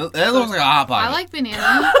not. That looks like a hot pocket. I like banana.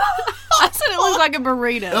 I said it looks like a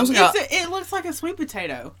burrito. That looks like It looks like a sweet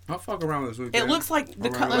potato. I'll fuck around with this. It looks like the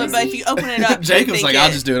Alright. color, Let me but if see. you open it up, you Jacob's think like,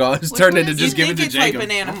 I'll just do it all. Just Which turn one it to is just it? give you it to think it's like Jacob.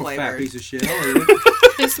 banana I'm a fat flavored. piece of shit. I'll eat it.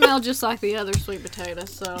 It smelled just like the other sweet potato,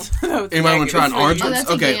 so. No, it's Anybody wanna try an negative. orange Oh, one? that's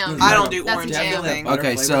Okay. a jam. I don't do That's a orange jam. anything. Butter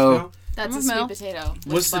Okay, flavor so- smell? That's a I'm sweet Mel. potato.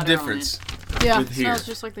 with What's the butter on difference Yeah, with it here? smells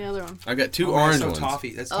just like the other one. I got two Oh, man, orange so ones.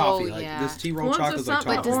 toffee. That's Oh, toffee. Like yeah. this tea roll One's chocolate's a like something-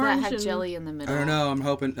 But toffee. does that Orange have and- jelly in the middle? I don't know. I'm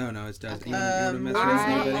hoping. Oh no, it does. Okay. You wanna mess with What is this a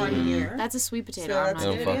little that bit? on here? That's a sweet potato. So I'm that's not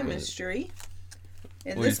Don't gonna fuck be a with it. mystery.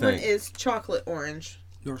 And What do you this one think? is chocolate orange.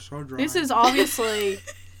 You're so dry. This is obviously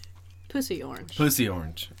pussy orange. Pussy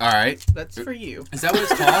orange. All right. That's for you. Is that what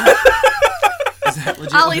it's called? Is that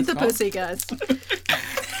legit I'll what eat it's the called? pussy, guys.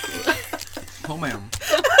 Oh man.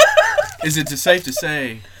 Is it safe to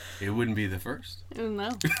say it wouldn't be the first?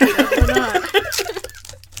 No, definitely not.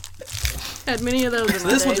 Had many of those in So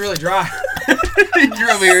my this one's day. really dry.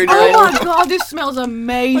 You're over here Oh doing my god, this smells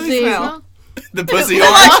amazing. smell. the pussy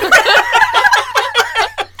orange.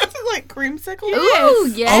 This is like creamsicle.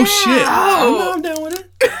 Ooh, yeah. Oh shit! Oh. I'm down with it.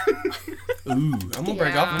 Ooh, I'm gonna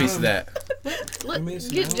break off a piece of that. Let, me get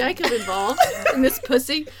smell. Jacob involved in this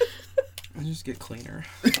pussy. I just get cleaner.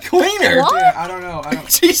 Cleaner. What? Yeah, I don't know. I don't.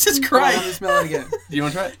 Jesus I want to Christ! smell it again. Do you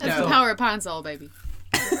want to try it? That's No. the power of Pine Sol, baby.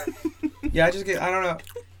 Yeah, I just get. I don't know.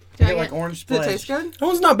 Do I I get like get- orange Does it splash. taste good? That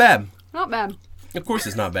one's not bad. Not bad. Of course,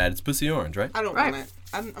 it's not bad. It's pussy orange, right? I don't Right. want it.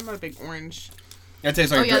 I'm not a big orange. That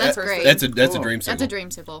tastes like. Oh, yeah, that's that- great. That's a Cool. dreamsicle. That's a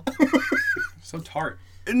dreamsicle. So tart.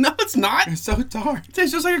 No, it's not. It It's so tart.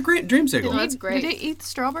 tastes just like a dreamsicle. That's Did great. he eat the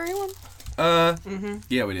strawberry one?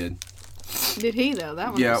 Yeah, we did. Did he though?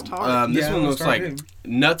 That one Yeah, was tart. this Yeah, one it was looks like tart, too.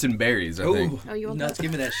 nuts and berries, I think. Ooh, Oh, you want nuts! that?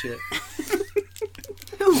 Give me that shit.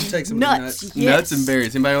 I'll take some Nuts. nuts. Yes. Nuts and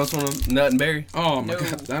berries. Anybody else want a nut and berry? Oh my No.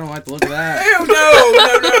 god, I don't like the look of that.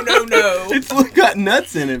 No. It's got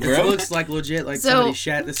nuts in it, It bro. looks like legit, like So- somebody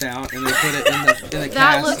shat this out and they put it in the That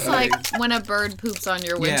cast. looks like when a bird poops on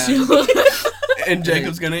your Yeah. windshield. And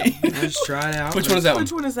Jacob's gonna eat. Let's try it out. Which one is that one?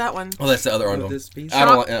 Which one is that one? Oh, that's the other orange With one. this piece. I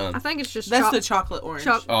don't like. I think it's just That's the chocolate orange.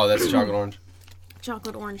 Oh, that's the chocolate orange.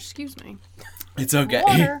 chocolate orange. Excuse me. It's okay.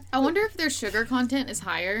 Water. I wonder if their sugar content is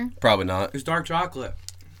higher. Probably not. It's dark chocolate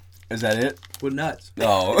Is that it? with nuts.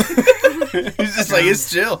 No. He's just like it's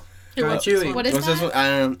chill. Kind of chewy. What is What's that? this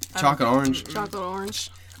one? Chocolate orange. Chocolate orange.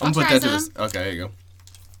 I'm gonna I'll put that try to this. Okay, there you go.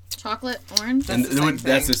 Chocolate orange? That's the same that's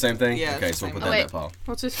thing. the same thing. Yeah, Okay, it's so the we'll put same that in thing. that pile.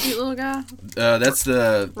 What's this cute little guy? That's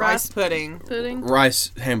the Rice pudding. Pudding.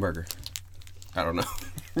 rice hamburger. I don't know.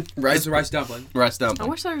 It's rice a rice dumpling. rice I dumpling.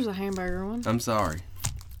 wish there was a hamburger one. I'm sorry.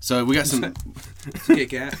 So we got some. It's a Kit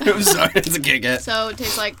Kat. I'm sorry, it's a Kit Kat. So it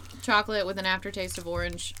tastes like chocolate with an aftertaste of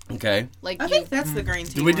orange. Okay. Like I think that's the green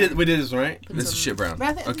tea. We one. did this one, right? Put This is some- shit brown. But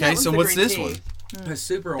I think that Okay, was so the what's green this tea. one? It's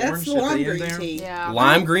super That's orange the at the lime end green there. tea. Yeah.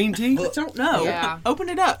 Lime green tea? I don't know. Yeah. Open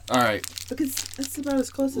it up All right. because that's about as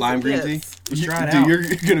close as Lime it green tea? gets. Let's try it Dude, out. you're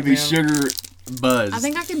gonna be Man. sugar buzzed. I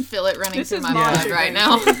think I can feel it running This through is my my blood sugar right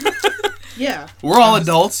now. Yeah. We're all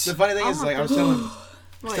adults. The funny thing is, like, I was telling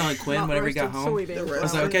Quinn Not whenever he got roasted home. soybeans. I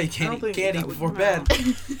was like, okay, you can't eat before bed.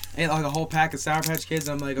 Ate like a whole pack of Sour Patch Kids.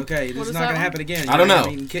 I'm like, okay, this What is is not that gonna one? happen again. I don't You're know. gonna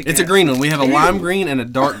be eating Kit It's a Kats. green one. We have a lime green and a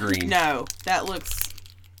dark green. No, that looks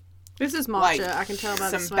This is matcha. like I can tell by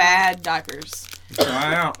the some smell. bad diapers. Try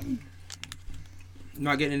it out. I'm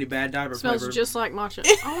not getting any bad diaper It smells flavor. just like matcha.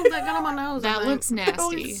 Oh, that got on my nose. I That think. looks That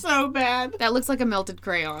nasty. looks so bad. That looks like a melted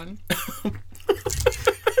crayon.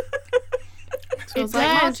 Smells It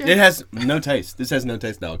like does. matcha. It has no taste. This has no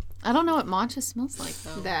taste, dog. I don't know what matcha smells like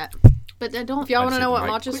though. That. But I don't. If y'all I want to just know what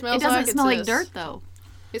like- matcha It smells doesn't like, smell it's like this. dirt though.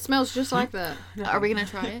 It smells just like that. Are we gonna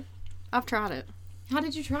try it? I've tried it. How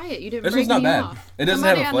did you try it? You didn't This break one's not me bad. off. It doesn't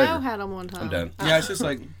Somebody have a I know flavor. had them one time. I'm done. Yeah, it's just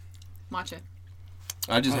like, Matcha.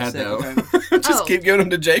 I just Oh, had sick, that. Just Oh. keep giving them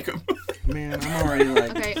to Jacob. man, I'm already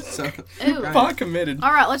like, Okay. so. Ew. Right. Pot committed.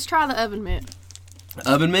 All right, let's try the oven mitt.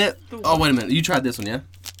 Oven mitt? Oh, wait a minute. You tried this one, yeah?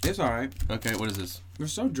 It's alright. Okay, what is this? They're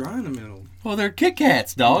so dry in the middle. Well, they're Kit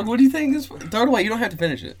Kats, dog. What do you think? This? Throw it away. You don't have to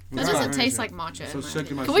finish it. That doesn't taste like matcha. So in my sick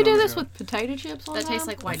to my opinion. Can we do stomach this now. with potato chips on That tastes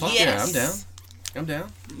like white Fuck chocolate. yeah, I'm down. I'm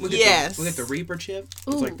down. Look at Yes. the, look at the Reaper chip.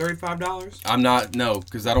 Ooh. It's like $35. I'm not, no,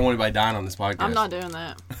 because I don't want anybody dying on this podcast. I'm not doing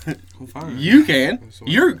that. Well, fine. You can.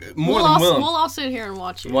 You're more We'll than all, willing. we'll all sit here and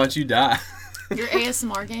watch it. Watch you die. Your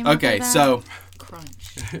ASMR game. Okay, after that? so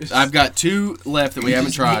crunch. I've got two left that we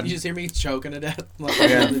haven't tried. You just hear me choking to death. Like,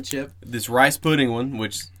 Yeah. the chip. This rice pudding one,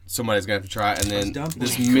 which somebody's gonna have to try, and then Rice dumpling.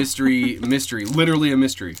 this mystery, literally a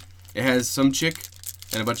mystery. It has some chick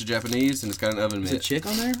and a bunch of Japanese, and it's got an oven Is a mitt. chick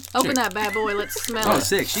on there? Open that bad boy. Let's smell Oh, it.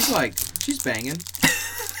 sick. She's banging.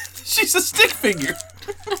 She's a stick figure.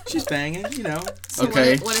 She's banging, you know. So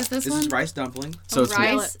Okay. What is this This one? is rice dumpling. So it's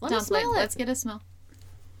Smell Rice it. Let me dumpling. smell it. Let's get a smell.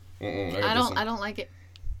 Mm-mm, I don't like it.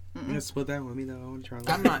 You gonna split that with me though? I want to try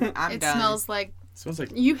I'm that. not. I'm It done. smells like Smells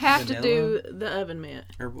like You have to vanilla do the oven mitt.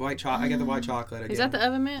 or white chocolate. I get the white chocolate again. Is that the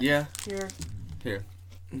oven mitt? Yeah, Here.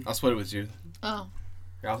 I'll split it with you. oh.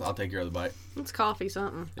 I'll take your other bite. It's coffee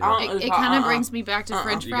something. It kind of brings me back to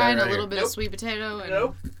French You got fry it and a right little here. bit of sweet potato. And,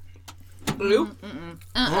 Nope. Nope.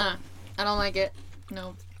 I don't like it.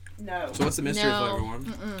 No. No. So what's the mystery No. flavor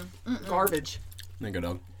one? Garbage. There you go,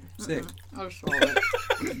 dog. Sick. I'll just swallow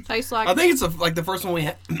it. Tastes like I think it's like the first one we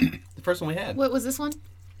had. The first one we had. What was this one?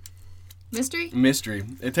 Mystery? Mystery.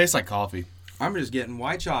 It tastes like coffee. I'm just getting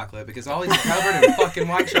white chocolate because all these are covered in fucking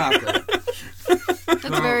white chocolate. that's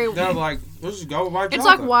very. Then I'm like, let's just go with white It's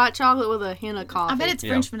like chocolate. white chocolate with a hint of coffee. I bet it's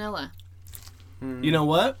Yeah. French vanilla. You know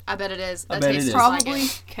what? I bet it is. I That bet it tastes is. just like probably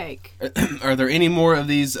it. cake. Are there any more of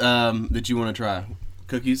these that you want to try?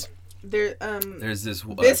 Cookies? There. There's this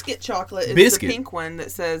Biscuit chocolate is biscuit. the pink one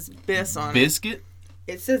that says bis on it. biscuit.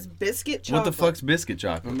 It says biscuit chocolate. What the fuck's biscuit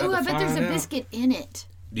chocolate? I'm Ooh, about I to bet there's find a out. biscuit in it.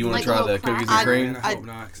 Do you want Like to try little the cookies and crackers. cream? Man, I hope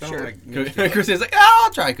not. 'Cause I Sure. don't like Christine's like, oh,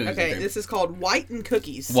 I'll try cookies Okay, and cream. this is called white and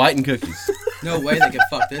cookies. White and cookies. no way they could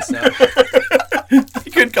fuck this up.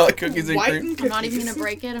 You could call it cookies and White cream. and I'm not cookies. even gonna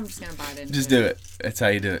break it. I'm just gonna bite it. Just do it. That's how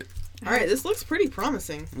you do it. All right, this looks pretty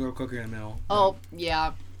promising. We'll go cookie in the middle. Oh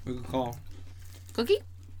yeah, We can call cookie.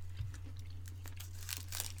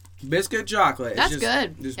 biscuit chocolate. That's it's just,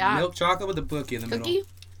 good. Just Yeah. milk chocolate with a cookie in the Cookie.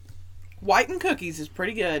 White and cookies is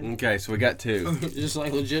pretty good. Okay, so we got two. middle. Just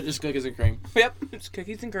like legit, just cookies and cream. Yep, it's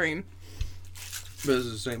cookies and cream. But this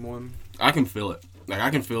is the same one. I can feel it. Like I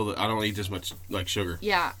can feel that I don't eat this much like sugar.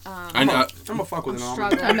 Yeah. I know. I'm gonna fuck with an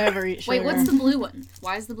almond. I never eat sugar. Wait, what's the blue one?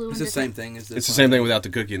 Why is the blue one It's the different? same thing as this. It's the one. same thing without the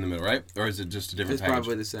cookie in the middle, right? Or is it just a different It's package?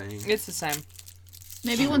 probably the same. It's the same.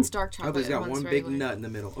 Maybe one's dark I hope chocolate. it's got and one one's big regular. nut in the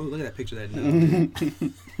middle. Oh, look at that picture of that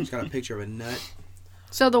nut. It's got a picture of a nut.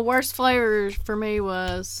 So the worst flavor for me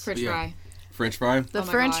was French Yeah. fry. French fry. the Oh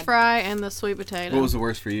my French God. fry and the sweet potato. What was the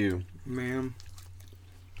worst for you? Ma'am.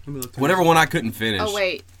 Let me look. Whatever one I couldn't finish. Oh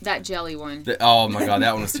wait, that jelly one. Oh my god,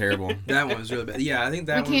 that one was terrible. That one was really bad. Yeah, I think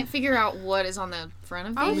that We one. can't figure out what is on the front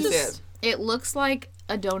of I was these. just- It looks like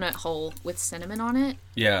a donut hole with cinnamon on it,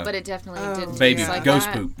 Yeah. but it definitely Oh. didn't Baby, taste like ghost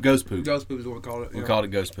that. poop. Ghost poop. Ghost poop is what we call it. We yeah. called it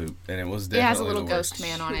ghost poop, and it was It definitely has a little the worst. ghost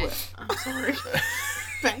man on it. I'm sorry.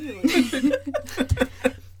 Bailey.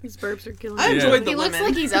 These burps are killing I me. Yeah. enjoyed the He looks lemon.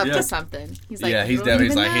 like he's up Yeah. to something. He's like, Yeah, he's "You don't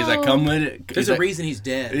definitely he's even like know." come with it. There's He's a like, reason he's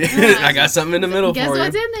dead. I got something in the middle Guess for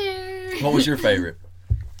what's you. in there? What was your favorite?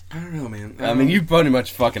 I don't know, man. I mean, you pretty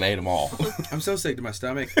much fucking ate them all. I'm so sick to my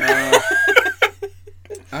stomach.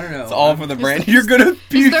 I don't know. It's all for the brand. You're gonna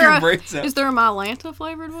puke there your a- brains out. Is there a Mylanta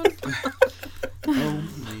flavored one? Oh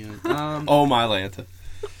man. Oh my Lanta.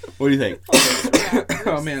 What do you think?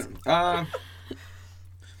 Oh man. I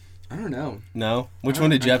don't know. No. Which I one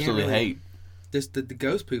did you can't absolutely really- hate? Just the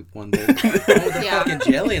ghost poop one. The one with the Yeah. fucking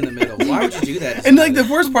jelly in the middle. Why would you do that? to And like the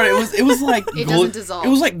somebody? worst part, it was like It glue. doesn't dissolve. It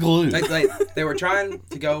was like glue. Like they were trying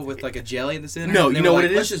to go with like a jelly in the center. No, and they you know were what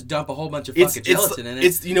like, it Let's is? just dump a whole bunch of It's fucking gelatin in it.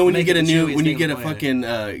 it's you know when you make get it a the new chewiest when you thing get a on the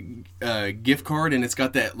planet. fucking gift card and it's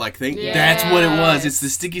got that like thing. That's what it was. It's the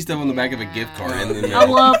sticky stuff on the back of a gift card. And then I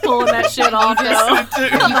love pulling that shit off though. You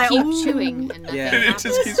I'm like, keep ooh. chewing and nothing Yeah. it happens.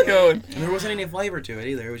 just keeps going. And there wasn't any flavor to it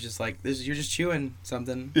either. It was just like this. You're just chewing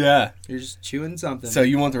something. Yeah. You're just chewing something. So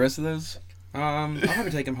you want the rest of those? I'll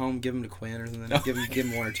probably take them home, give them to Quinn, or something. Give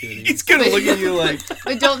him one or two of these. He's gonna look at you like.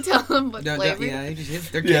 But don't tell him what flavor. Yeah, they're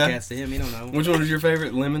Yeah. Kit Kats to him. He don't know. Which one was your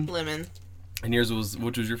favorite? Lemon. Lemon. And yours was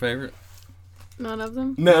which was your favorite? None of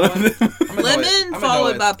them. None of them. I'm gonna go Lemon with- I'm gonna go followed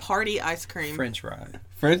with by party ice cream. French fry.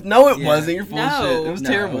 French? No, it Yeah. wasn't. You're full of No. shit. It was No,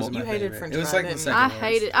 it terrible. wasn't my You hated favorite. French It was fry, like the didn't you? second I worst.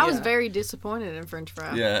 hated. I was Yeah. very disappointed in French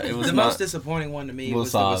fry. Yeah, it was The not. most disappointing one to me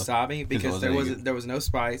was the Wasabi. wasabi It because wasn't there any was good. there was no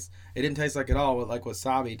spice. It didn't taste like at all what like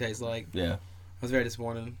wasabi tastes like. Yeah. I was very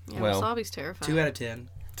disappointed. Yeah, Well, wasabi's terrifying. 2 out of 10.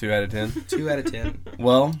 2 out of 10. 2 out of 10.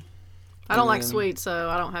 Well, I don't like Um, sweet, so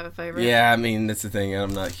I don't have a favorite. yeah. I mean, that's the thing.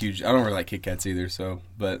 I'm not huge. I don't really like Kit Kats either. So,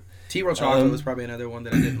 but T-Roll chocolate Um, was probably another one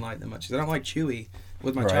that I didn't like that much. 'Cause I don't like chewy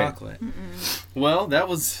with my Right. chocolate. well, that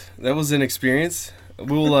was an experience.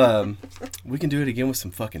 We'll we can do it again with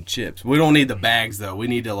some fucking chips. We don't need the bags though. We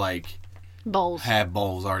need to like Bowls. have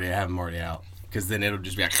bowls already. Have them already out because then it'll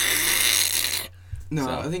just be like. No,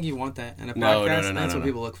 So- I think you want that in a podcast. No, no, no, That's no, what no.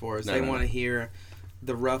 people look for. Is No, they no, want no. to hear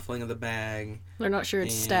the ruffling of the bag. They're not sure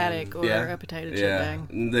it's And- static or Yeah. a potato chip Yeah. bag.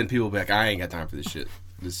 And then people will be like, I ain't got time for this shit.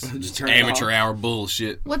 This Just turn it amateur off. hour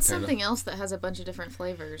bullshit. What's Turn it something else that has a bunch of different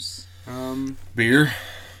flavors? Um, Beer.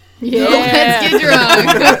 Yeah. Let's get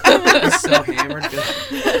drunk. it's so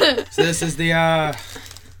hammered. So this is the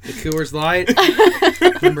Coors Light,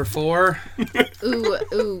 number 4.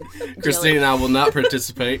 Ooh. Christine and I will not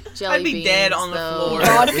participate. Jelly I'd be beans, dead on the though.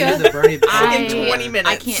 floor. We did the Bernie I, In 20 minutes.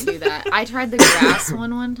 I can't do that. I tried the grass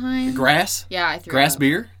one time. Grass? Yeah, I threw Grass up.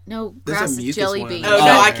 beer? No, There's a grass mucus jelly one. beans. Oh, no,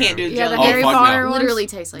 Oh. I can't do Yeah, the jelly. Harry fuck no. Potter ones. Literally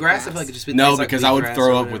tastes like Grass, grass. I feel like it just No, tastes like because big I would grass throw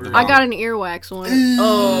or up with the whatever. I got an earwax one.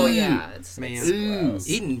 Oh yeah, it's Man, Ooh.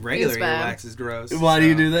 eating regular It's bad. earwax is gross. Why do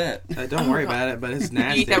you so- do that? Don't worry about it, but it's You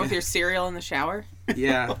nasty. eat that with your cereal in the shower?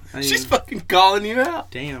 Yeah. I mean, She's fucking calling you out.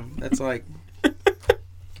 damn. That's like.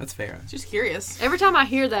 That's fair. Just curious. Every time I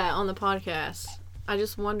hear that on the podcast, I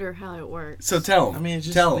just wonder how it works. So tell him. I mean, it's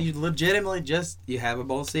just tell him. you legitimately you have a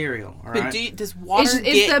bowl of cereal, all But right? does water It's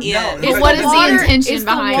get the- in? No, It's what is the water- intention it's the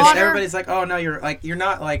behind it? Because water- everybody's like, oh no, you're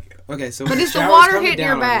not like okay, so But the it's the shower's water coming hitting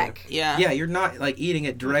your down on you. back. Yeah. Yeah, you're not like eating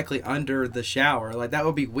it directly under the shower. Like that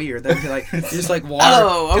would be weird. That'd be like just like water.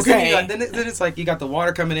 Oh, 'Cause then, okay. then it's like you got the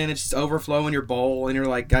water coming in, it's just overflowing your bowl, and you're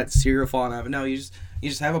like got cereal falling out of it. No, you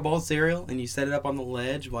just have a bowl of cereal and you set it up on the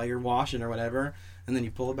ledge while you're washing or whatever, and then you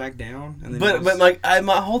pull it back down. And then But like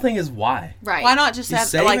my whole thing is why? right. Why not just You're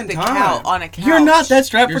have like saving the time. cow on a couch? You're not that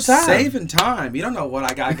strapped you're for time. saving time. You don't know what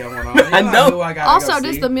I got going on. You I don't know. who I gotta Also, go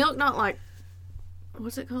does see. the milk not like,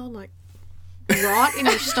 what's it called? Like, rot in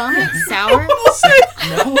your stomach? sour?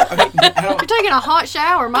 No, I mean I don't. You're taking a hot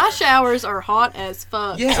shower. My showers are hot as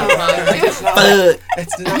fuck. Yeah, So, it's not. Fuck.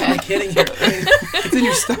 It's not like hitting your. It's in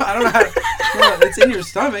your stomach. I don't know how. No, it's in your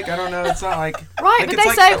stomach. I don't know. It's not like. right, Like, but it's they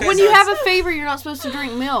like- say okay, when so you have it's- a fever, you're not supposed to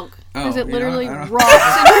drink milk. Because Oh, it yeah, literally I don't-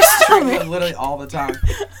 rots in your stomach. Literally all the time.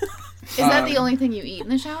 Is that the only thing you eat in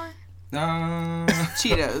the shower? Uh,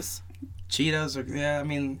 Cheetos. Cheetos or I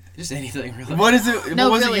mean, just anything really. What is it? No,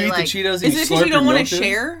 what was really, it? You eat like- the Cheetos and Is you it slurp because you don't your want milk to in it?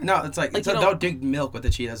 share? No, it's like Like, you don't don't- drink milk with the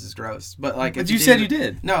Cheetos is gross. But like, But if you do said the- you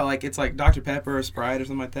did. No, like it's like Dr Pepper or Sprite or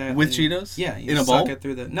something like that. With and- Cheetos? Yeah, you In a suck bowl? it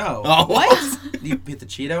through the no. Oh, What? You put the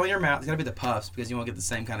Cheeto in your mouth. It's gotta be the puffs because you won't get the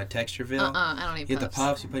same kind of texture feel. I don't You eat get the puffs.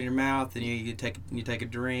 puffs. You put it in your mouth, and you take a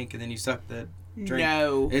drink, and then you suck the drink.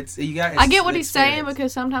 No. It's you got. I get what it's he's saying spirits.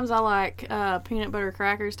 because sometimes I like peanut butter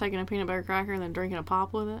crackers, taking a peanut butter cracker and then drinking a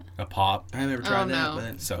pop with it. A pop, I never tried Oh, that, no.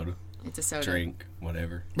 but soda, It's a soda. drink,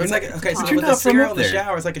 whatever. but it's like okay. So But you're with not the from cereal up in the there.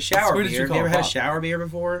 shower, it's like a shower What did you beer. Have call you ever it, had a pop? shower beer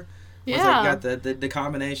before? It's Yeah. like got the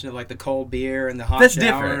combination of like the cold beer and the hot That's shower.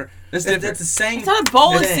 different. That's different. That's the same. It's not a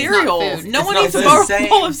bowl of thing. cereal. It's not food. No It's one not eats a the bowl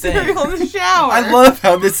same of thing. cereal in the shower. I love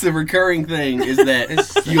how this is a recurring thing is that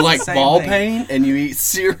It's you the like same ball thing. pain and you eat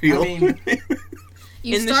cereal. I mean,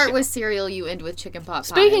 You In the start sh- with cereal, you end with chicken pot pie.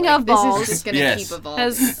 Speaking Like, of this balls- is just gonna Yes. keep evolving.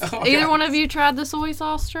 Has Oh, either God. one of you tried the soy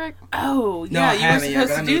sauce trick? Oh, no, yeah, I you were haven't yet, supposed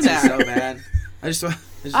but to I do need to that. so bad.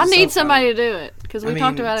 I need somebody to do it because we I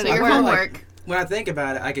talked mean, about it so at your work. homework. When I think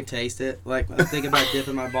about it, I can taste it. Like when I think about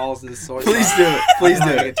dipping my balls in the soy Please sauce. do it. Please do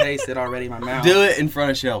I can it. taste it already in my mouth. Do it in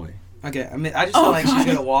front of Shelby. Okay, I mean, I just Oh, feel like she's God.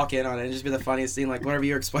 gonna walk in on it and just be the funniest scene. Like whenever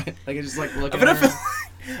you explain, like it's just like looking But I at feel,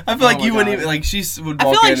 her. I feel like Oh you my wouldn't God. even like she would I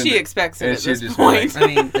walk feel like in she and, expects it and at she'd this just point. I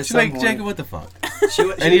mean, at she's some like, point, Jacob, what the fuck? she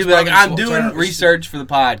would, And he'd be like, I'm probably doing just- research for the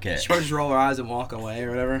podcast. She probably just roll her eyes and walk away or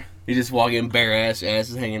whatever. You just walk in bare ass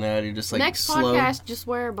is hanging out. You're just like Next slow. podcast, just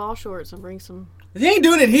wear ball shorts and bring some. He ain't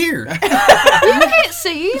doing it here. You can't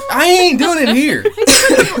see him. I ain't doing it here.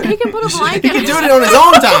 He can put a He blanket. can do it on his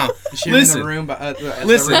own time. She Listen. in the room,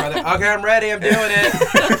 Listen. Okay, I'm ready. I'm doing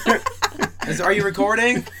it. Are you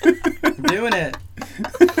recording? I'm doing it.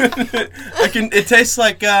 I can. It tastes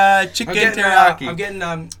like chicken I'm getting. teriyaki. I'm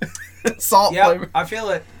getting. Salt Yep, flavor. I feel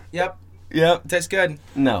it. Yep, Yep. it tastes good.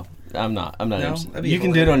 No, I'm not. I'm not No? interested. That'd be You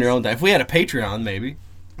can do it on hilarious. your own time. If we had a Patreon, maybe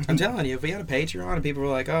I'm telling you, if we had a Patreon and people were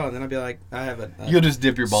like, "Oh," then I'd be like, "I have a." you'll just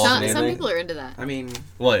dip your balls in Some anything. people are into that. I mean,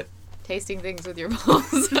 What? Tasting things with your balls.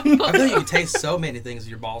 I feel like you can taste so many things with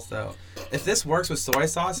your balls, though. If this works with soy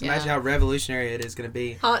sauce, imagine Yeah. how revolutionary it is going to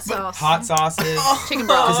be. Hot sauce. Hot sauces. Chicken Because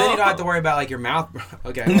balls. then you don't have to worry about like your mouth.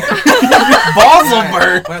 Okay. Balls will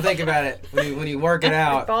burn When I think about it, when you work it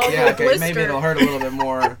out, Balls yeah, will okay, blister. maybe it'll hurt a little bit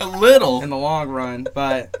more a little. in the long run,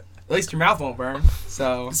 but at least your mouth won't burn.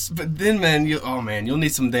 So But then, man, you'll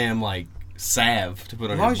need some damn like salve to put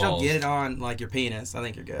on as your long as you balls. don't get it on like your penis, I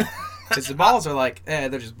think you're good. Because the balls are like, they're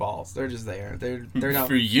just balls. They're just there. They're not.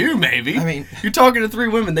 For you, maybe. I mean, You're talking to 3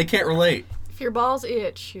 women. They can't relate. If your balls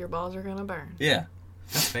itch, your balls are gonna burn. Yeah.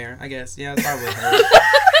 that's fair, I guess. Yeah, it's probably hurt.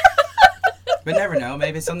 But never know.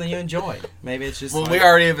 Maybe it's something you enjoy. Maybe it's just. Well, like, we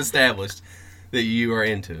already have established that you are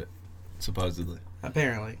into it, supposedly.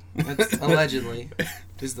 Apparently, that's allegedly,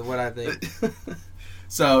 is what I think.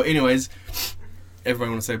 So, anyways, everybody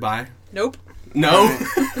want to say bye? Nope. No.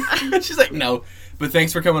 She's like, no. But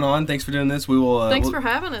thanks for coming on. Thanks for doing this. We will. Thanks we'll- for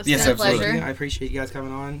having us. Yes, Been a absolutely. pleasure. I appreciate you guys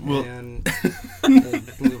coming on Well- and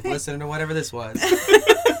listening to whatever this was.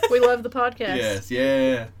 We love the podcast. Yes.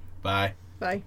 Yeah. Bye. Bye.